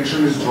the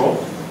connection is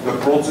dropped, the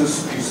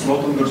process is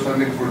not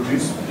understanding for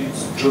this,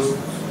 it's just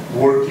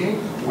working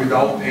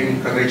without any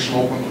connection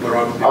open to the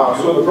RabbitMQ.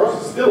 So the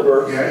process still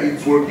works? Yeah,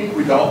 it's working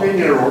without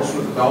any errors,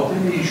 without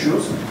any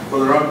issues, but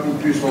the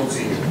RabbitMQ is not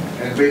seeing it.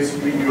 And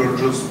basically you're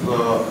just...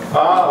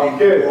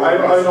 okay,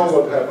 I know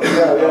what happened.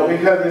 Yeah, we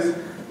had this.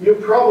 You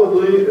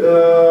probably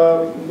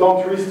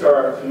don't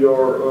restart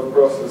your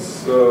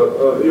process,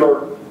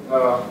 your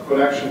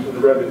connection to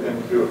the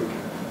RabbitMQ.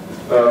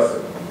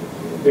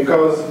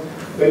 Because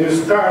when you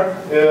start,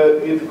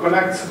 it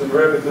connects to the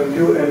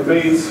RabbitMQ and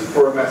waits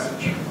for a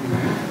message.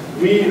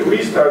 We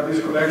restart this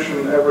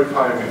connection every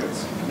 5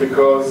 minutes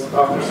because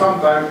after some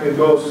time it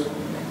goes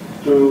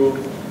to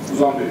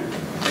zombie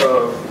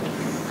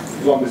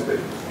state.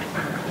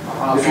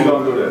 If you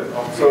don't do that.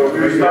 So we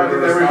restart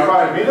it every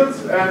 5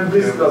 minutes and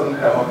this doesn't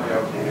happen.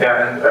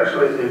 Yeah, and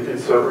actually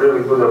it's a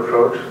really good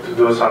approach to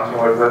do something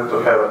like that, to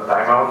have a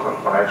timeout on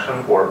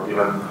connection or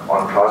even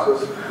on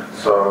process.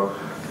 So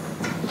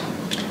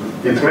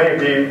it may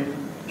be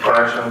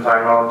connection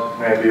timeout,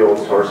 maybe all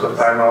sorts of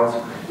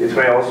timeouts. It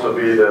may also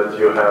be that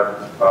you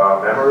have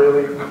memory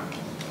leak.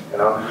 You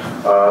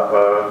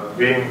know,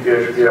 being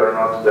PHP are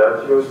not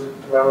that used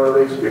to memory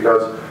leaks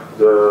because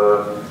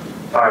the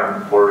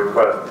time for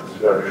request is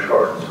very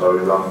short, so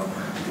you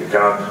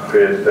cannot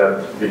create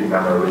that big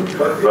memory leak.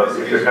 But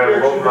if you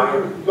have low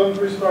time, don't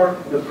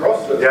restart the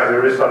process. Yeah, we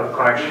restart the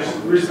connection.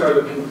 Restart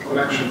the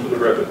connection to the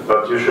Rabbit.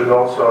 But you should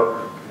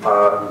also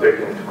take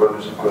into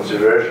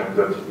consideration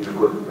that you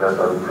could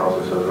restart the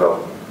process as well.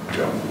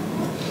 Yeah.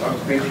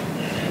 Thank you.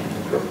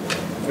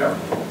 Yeah.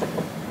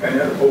 And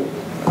yeah,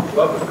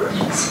 lot of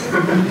questions.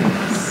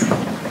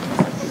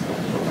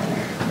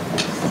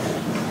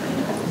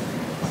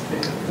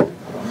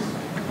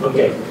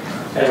 Okay.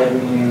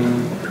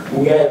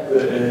 We have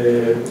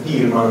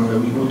daemon.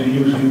 We could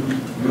use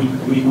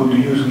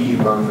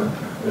daemon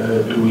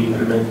to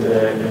implement a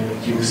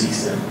queue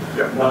system.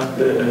 Yeah. But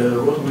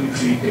what do you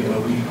think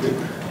about it?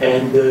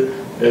 And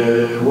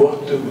what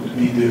would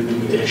be the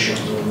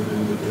limitations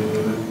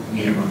of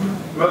daemon?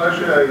 Well,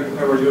 actually, I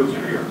never used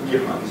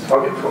daemon.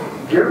 Okay,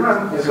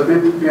 daemon is a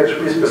bit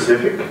PHP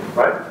specific,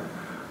 right?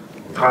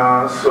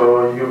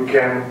 So you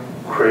can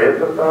create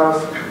the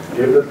task,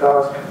 give the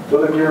task to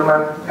the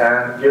daemon,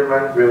 and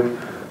daemon will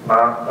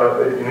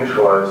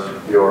initialize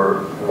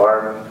your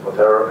environment,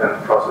 whatever,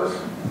 and process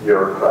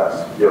your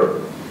class,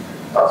 your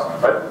task,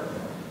 right?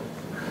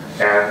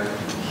 And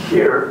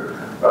here,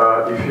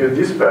 if you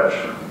dispatch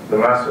the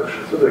message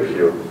to the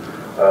queue,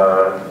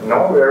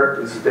 nowhere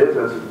is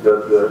stated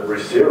that the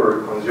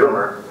receiver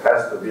consumer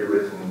has to be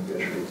written in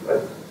PHP,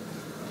 right?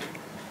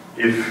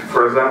 If,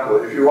 for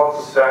example, if you want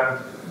to send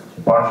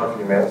a bunch of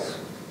emails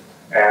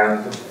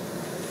and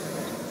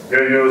you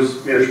use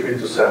PHP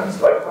to send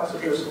Slack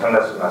messages and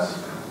SMS,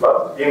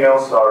 but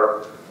emails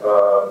are,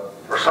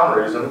 for some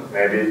reason,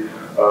 maybe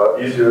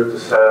easier to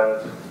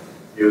send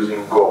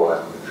using Go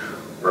language,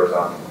 for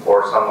example,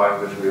 or some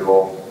language we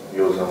all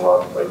use a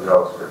lot, like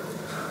JavaScript.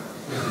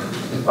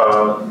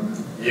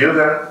 You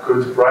then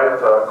could write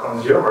a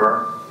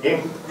consumer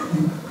in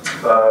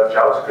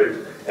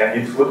JavaScript, and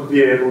it would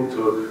be able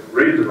to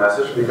read the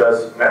message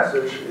because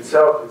message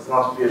itself is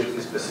not PHP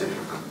specific,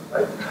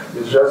 right?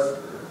 It's just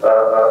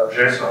a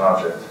JSON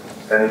object,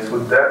 and it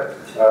would then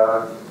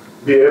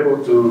be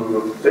able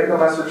to take the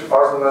message,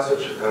 parse the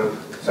message, and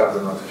send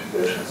the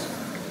notifications.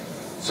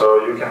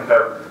 So you can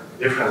have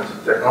different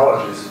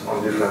technologies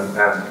on different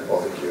ends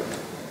of the queue.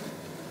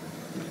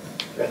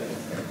 Okay.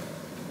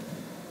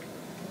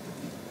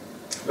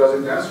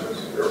 Does it answer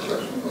your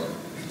question?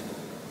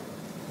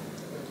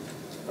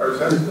 Are you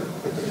sensitive?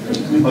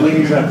 Not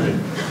exactly.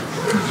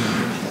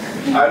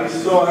 I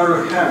saw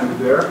another hand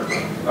there.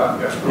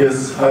 Yeah.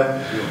 Yes, hi.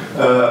 I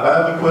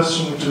have a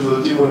question to the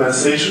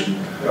daemonization.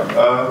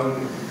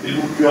 Yeah. It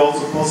would be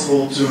also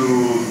possible to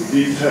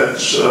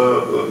detach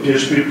a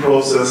PHP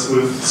process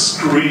with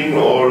screen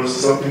or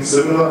something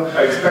similar.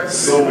 I expect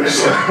so.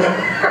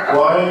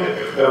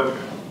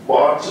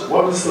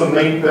 What is the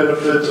main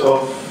benefit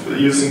of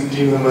using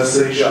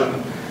daemonization?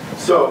 Yeah.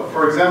 So,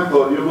 for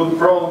example, you would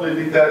probably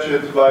detach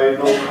it by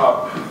no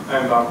hop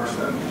and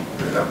ampersand.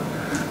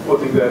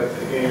 Putting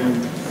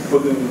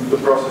the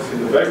process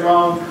in the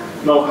background.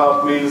 No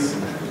hop means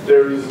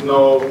there is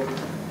no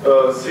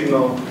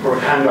signal for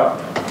hang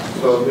up.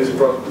 So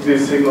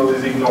this signal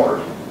is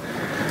ignored.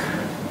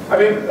 I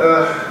mean,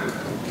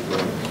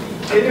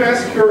 can you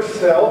ask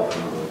yourself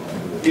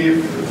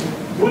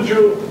would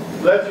you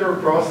let your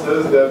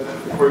process that,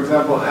 for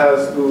example,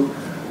 has to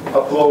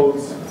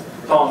upload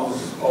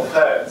tons of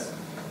heads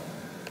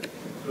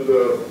to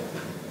the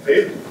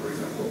page, for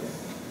example,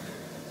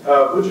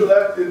 would you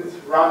let it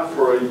run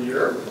for a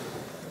year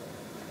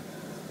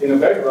in the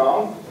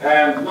background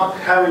and not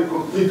having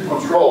complete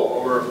control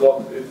over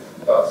what it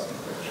does?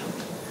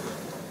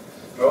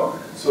 No?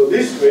 So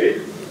this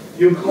way,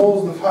 you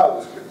close the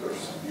file descriptors,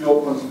 you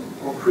open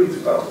concrete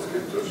file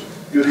descriptors,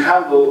 you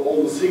handle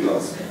all the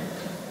signals.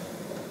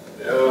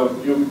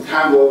 You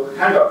handle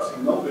hang-up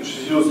signal, which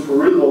is used for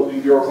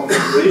reloading your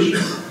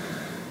configuration.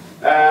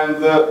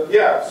 And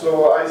yeah,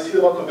 so I see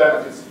a lot of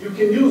benefits. You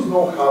can use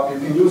no-hop, you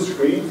can use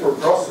screen for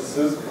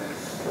processes.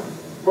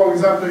 For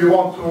example, you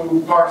want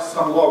to parse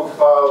some log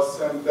files,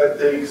 and that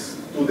takes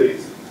 2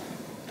 days.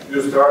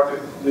 You start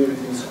it, leave it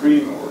in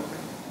screen or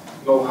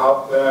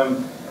no-hop,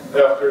 and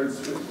after it's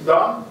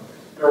done,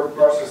 your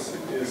process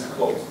is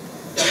closed.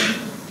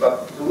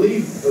 But to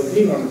leave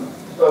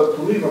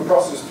a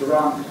process to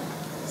run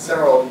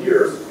several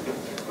years,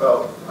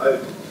 well, I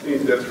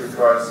think that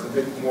requires a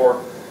bit more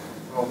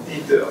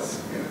details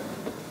in it.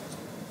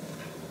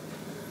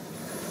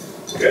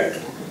 Okay.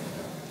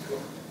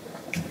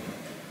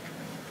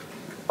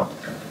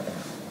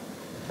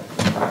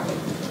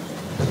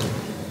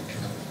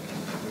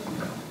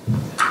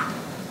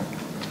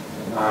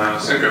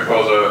 Thank you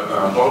for the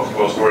talk. It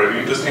was very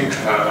interesting.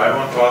 I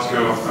want to ask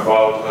you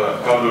about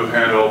how do you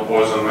handle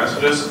poison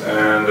messages,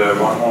 and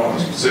one more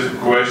specific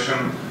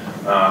question.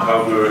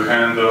 How do you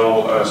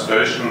handle a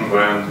situation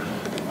when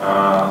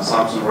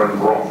something went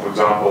wrong? For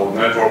example,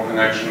 network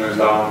connection is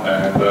down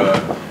and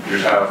you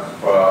have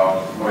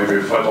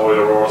maybe fatal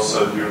errors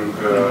during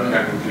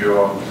handling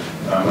your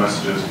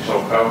messages.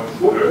 So how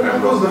do you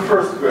handle? What was the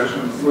first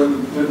question?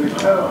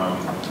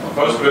 The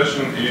first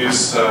question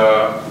is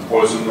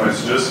poison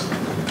messages.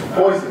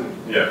 Poison?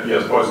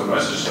 Yes, poison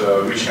message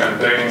which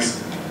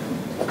contains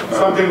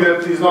something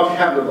that is not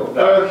handleable.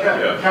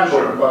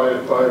 Handled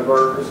by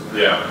workers.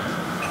 Yeah.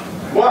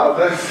 Wow,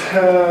 that's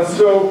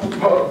so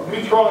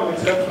we throw an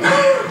exception.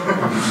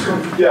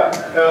 Yeah,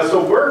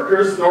 so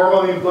workers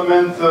normally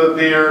implement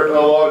their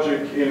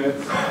logic in it.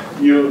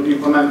 You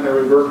implement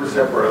every worker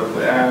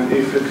separately, and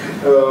if it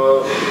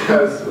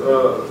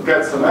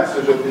gets a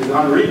message that is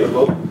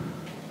unreadable,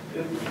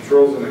 it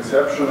throws an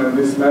exception, and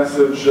this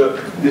message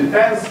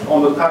depends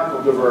on the type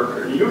of the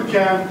worker. You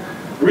can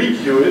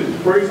requeue it,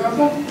 for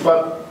example,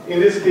 but in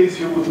this case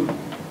you would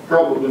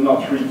probably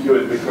not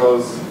requeue it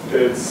because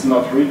it's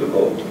not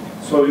readable.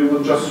 So you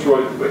would just throw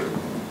it away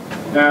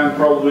and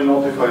probably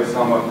notify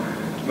someone,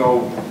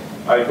 no,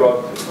 I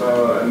got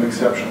an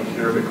exception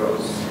here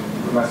because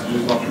the message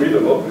is not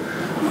readable.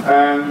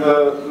 And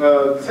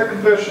the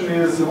second question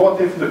is, what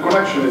if the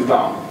connection is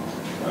down?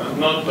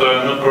 Not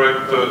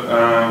correct.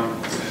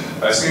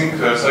 I think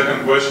the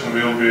second question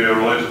will be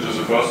related to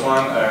the first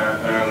one,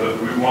 and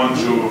we want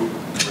to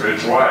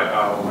retry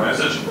our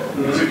message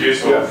in the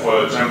case of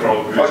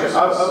temporal glitches.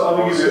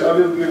 Okay, I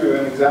will give you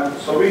an example.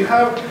 So we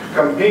have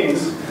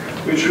campaigns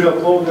which we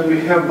upload, and we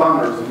have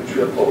banners which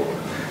we upload.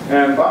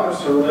 And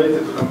banners are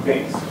related to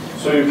campaigns.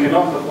 So you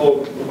cannot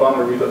upload the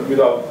banner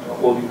without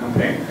uploading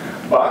campaign.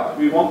 But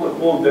we want to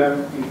upload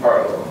them in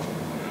parallel.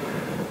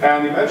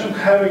 And imagine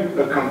having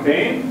a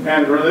campaign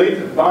and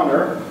related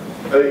banner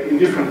in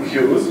different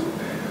queues.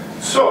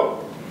 So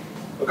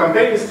a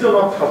campaign is still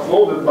not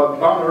uploaded, but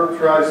banner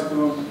tries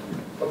to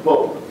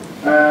upload.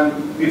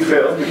 And it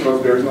fails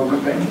because there is no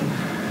campaign.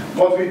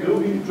 What we do,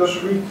 we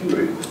just requeue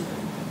it.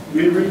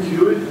 We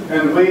requeue it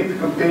and wait the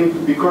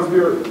campaign because we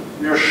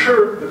are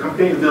sure the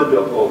campaign will be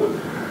uploaded.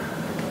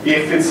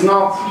 If it's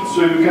not,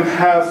 so you can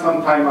have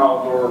some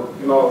timeout, or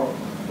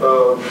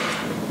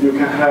you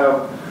can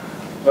have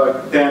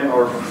like 10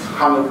 or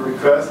 100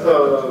 requests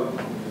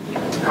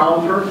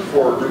counter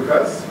for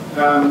requests,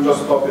 and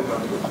just stop it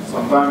after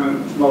some time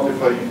and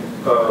notify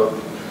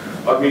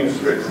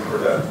administrators for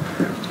that.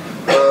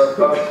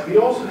 But we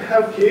also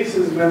have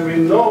cases when we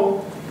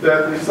know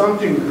that if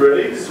something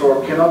breaks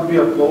or cannot be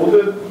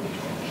uploaded,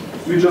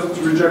 we just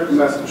reject the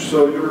message.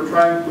 So you're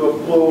trying to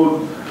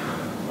upload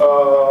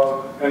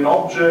an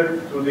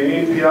object to the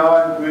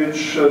API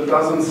which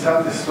doesn't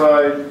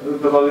satisfy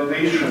the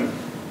validation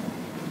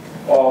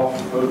of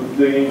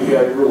the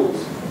API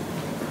rules.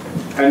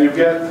 And you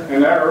get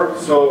an error,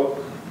 so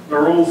the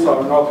rules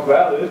are not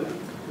valid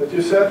that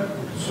you said,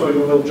 so you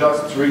will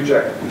just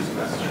reject this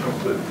message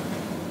completely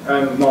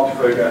and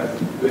notify again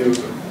the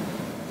user.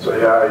 So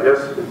yeah, I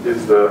guess it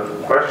is the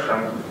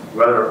question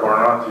whether or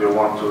not you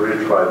want to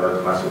retry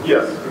that message.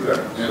 Yes,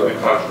 exactly. So,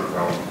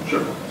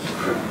 Sure.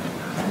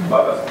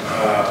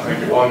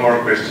 Thank you. One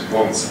more question,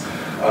 once.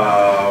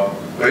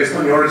 Based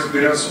on your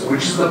experience,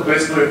 which is the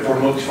best way for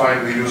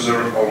notifying the user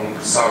on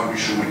some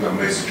issue with a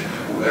message?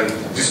 And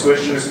this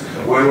question is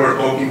when we're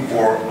talking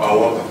for a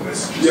lot of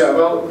messages. Yeah,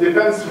 well,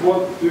 depends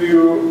what do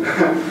you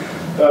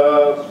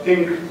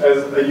think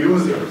as a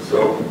user.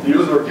 So the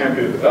user can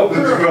be a developer.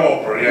 The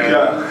developer,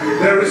 yeah.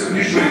 There is an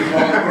issue with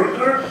one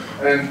worker,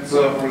 and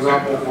for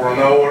example, for an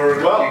hour,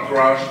 it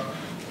crashed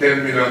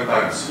 10 million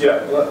times.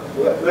 Yeah,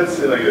 let's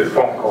say like this.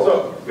 Phone call.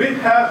 So we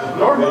have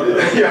normally,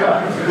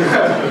 yeah,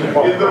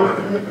 in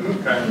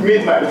the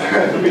midnight.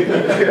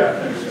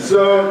 Yeah. So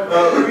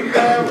we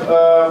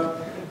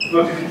have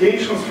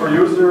notifications for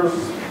users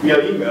via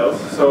emails.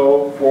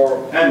 So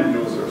for end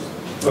users,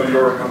 so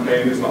your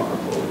campaign is not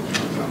uploaded,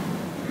 for example.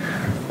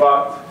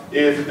 But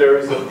if there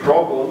is a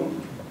problem,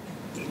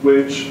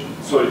 which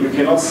so you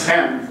cannot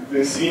send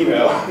this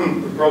email,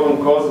 the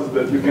problem causes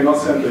that you cannot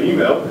send the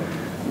email,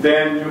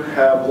 then you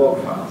have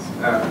log files,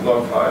 and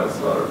log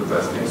files are the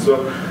best thing.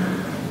 So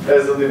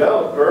as a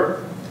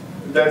developer,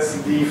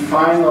 that's the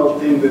final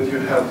thing that you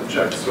have to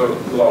check, so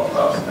the log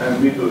files,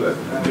 and we do that.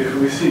 And if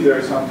we see there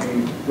is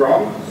something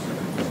wrong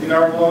in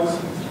our logs,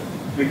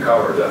 we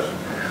cover that.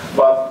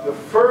 But the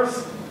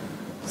first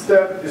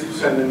step is to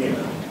send an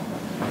email,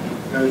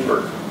 and it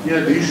works. Yeah,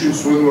 the issue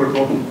is when we're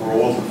talking for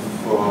all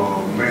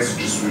of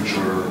messages which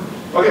are...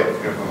 Okay,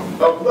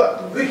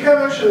 but we have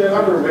actually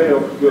another way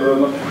of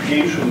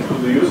notification to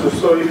the user.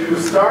 So if you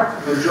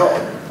start the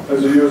job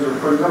as a user,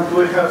 for example,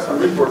 we have some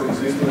reporting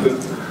system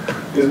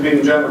that is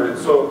being generated.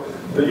 So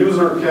the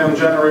user can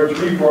generate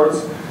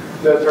reports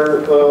that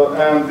are,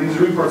 and these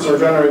reports are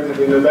generated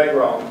in the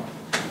background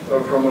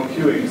from a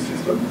queuing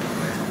system.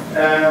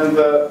 And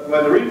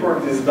when the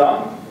report is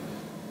done,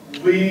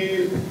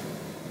 we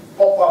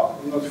pop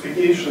up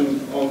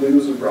notification on the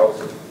user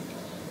browser.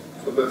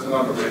 So that's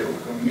another way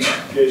of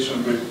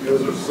communication with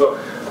users. So,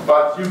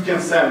 but you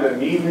can send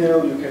an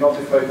email, you can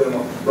notify them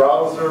on the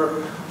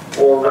browser,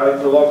 or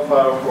write a log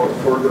file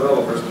for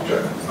developers to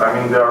check. I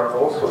mean, there are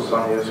also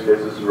some use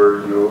cases where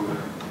you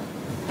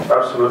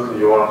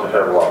absolutely want to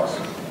have logs.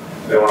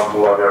 They want to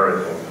log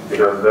everything,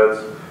 because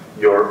that's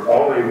your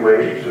only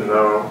way to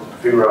know,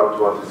 figure out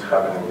what is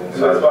happening inside.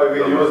 And that's why we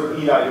use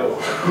EIO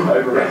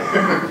library.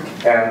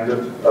 And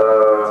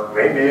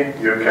maybe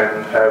you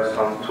can have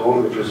some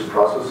tool which is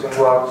processing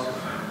logs,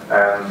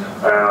 and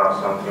I don't know,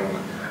 something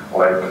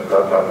like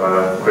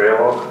a gray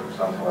log,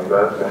 something like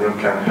that, and you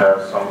can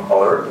have some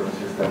alerting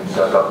system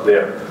set up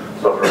there.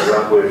 So for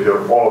example, if you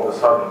all of a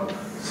sudden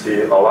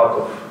see a lot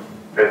of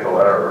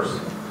fatal errors,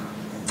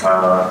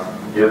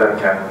 you then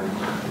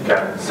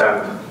can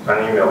send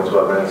an email to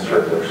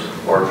administrators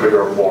or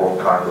trigger all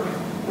kind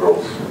of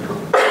rules.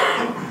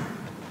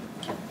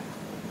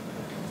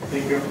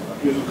 Thank you.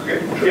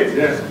 Okay.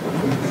 Yes.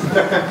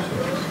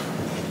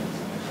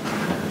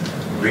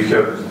 We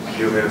have a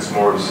few minutes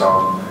more to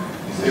some.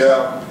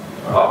 Yeah.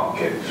 Oh,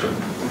 okay, sure.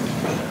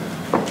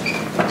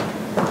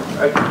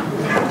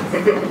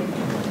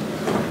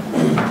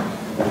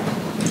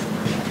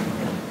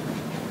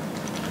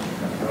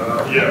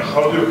 Yeah,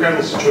 how do you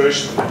handle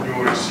situation that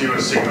you receive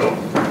a signal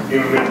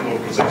in the middle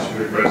of processing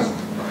request?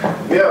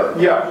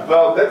 Yeah.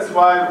 Well, that's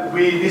why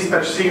we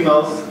dispatch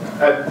signals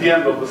at the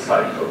end of the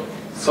cycle.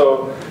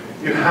 So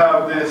you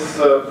have this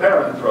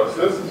parent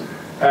process,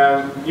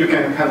 and you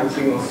can handle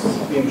signals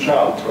in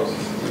child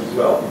processes as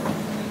well.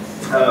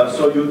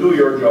 So you do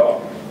your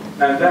job,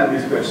 and then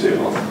dispatch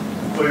signals.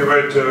 So you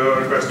wait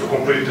request to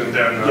complete and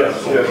then...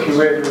 Yes, you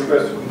wait the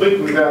request to complete,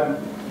 we then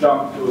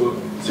jump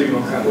to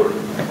signal handler.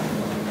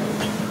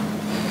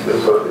 Okay,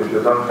 so if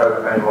you don't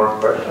have any more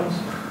questions,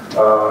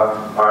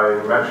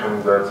 I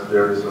mentioned that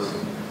there is a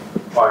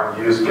fine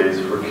use case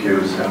for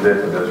queues and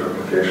database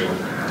replication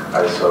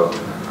I saw.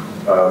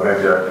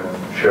 Maybe I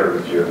can share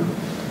with you.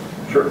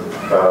 Sure.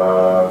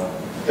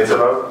 It's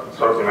about,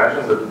 so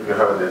imagine that you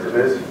have a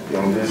database.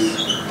 In this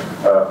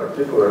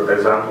particular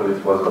example,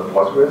 it was a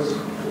Postgres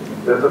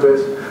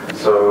database.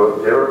 So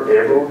they were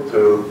able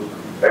to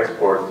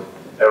export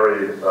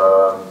every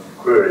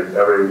query,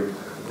 every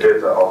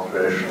data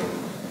alteration,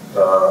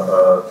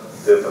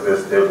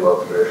 database table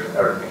alteration,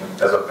 everything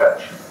as a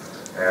patch.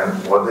 And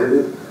what they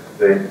did,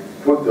 they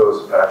put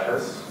those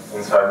patches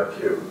inside a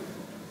queue.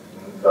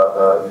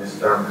 This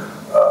term,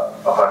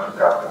 Apache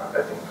Kafka,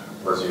 I think,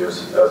 was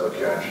used as a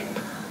queue engine.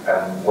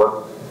 And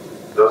what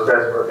those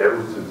guys were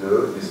able to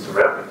do is to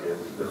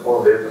replicate the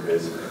whole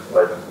database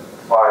like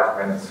 5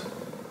 minutes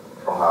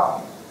from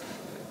now.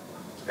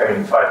 I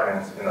mean, 5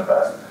 minutes in the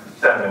past,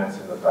 10 minutes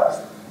in the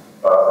past,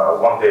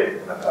 1 day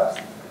in the past.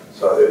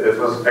 So it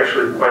was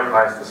actually quite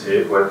nice to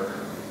see like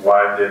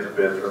live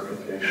database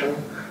replication.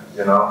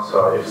 You know,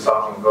 so if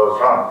something goes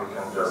wrong, you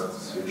can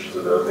just switch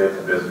to the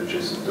database, which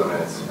is 2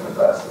 minutes in the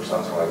past or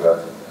something like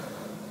that.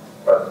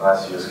 But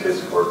nice use case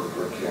for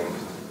queuing.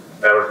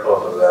 Never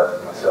thought of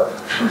that myself.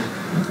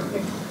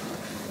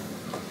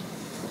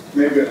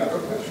 Maybe another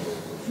question.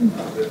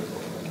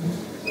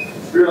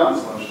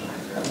 Freelance lunch.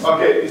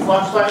 Okay, it's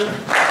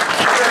lunchtime.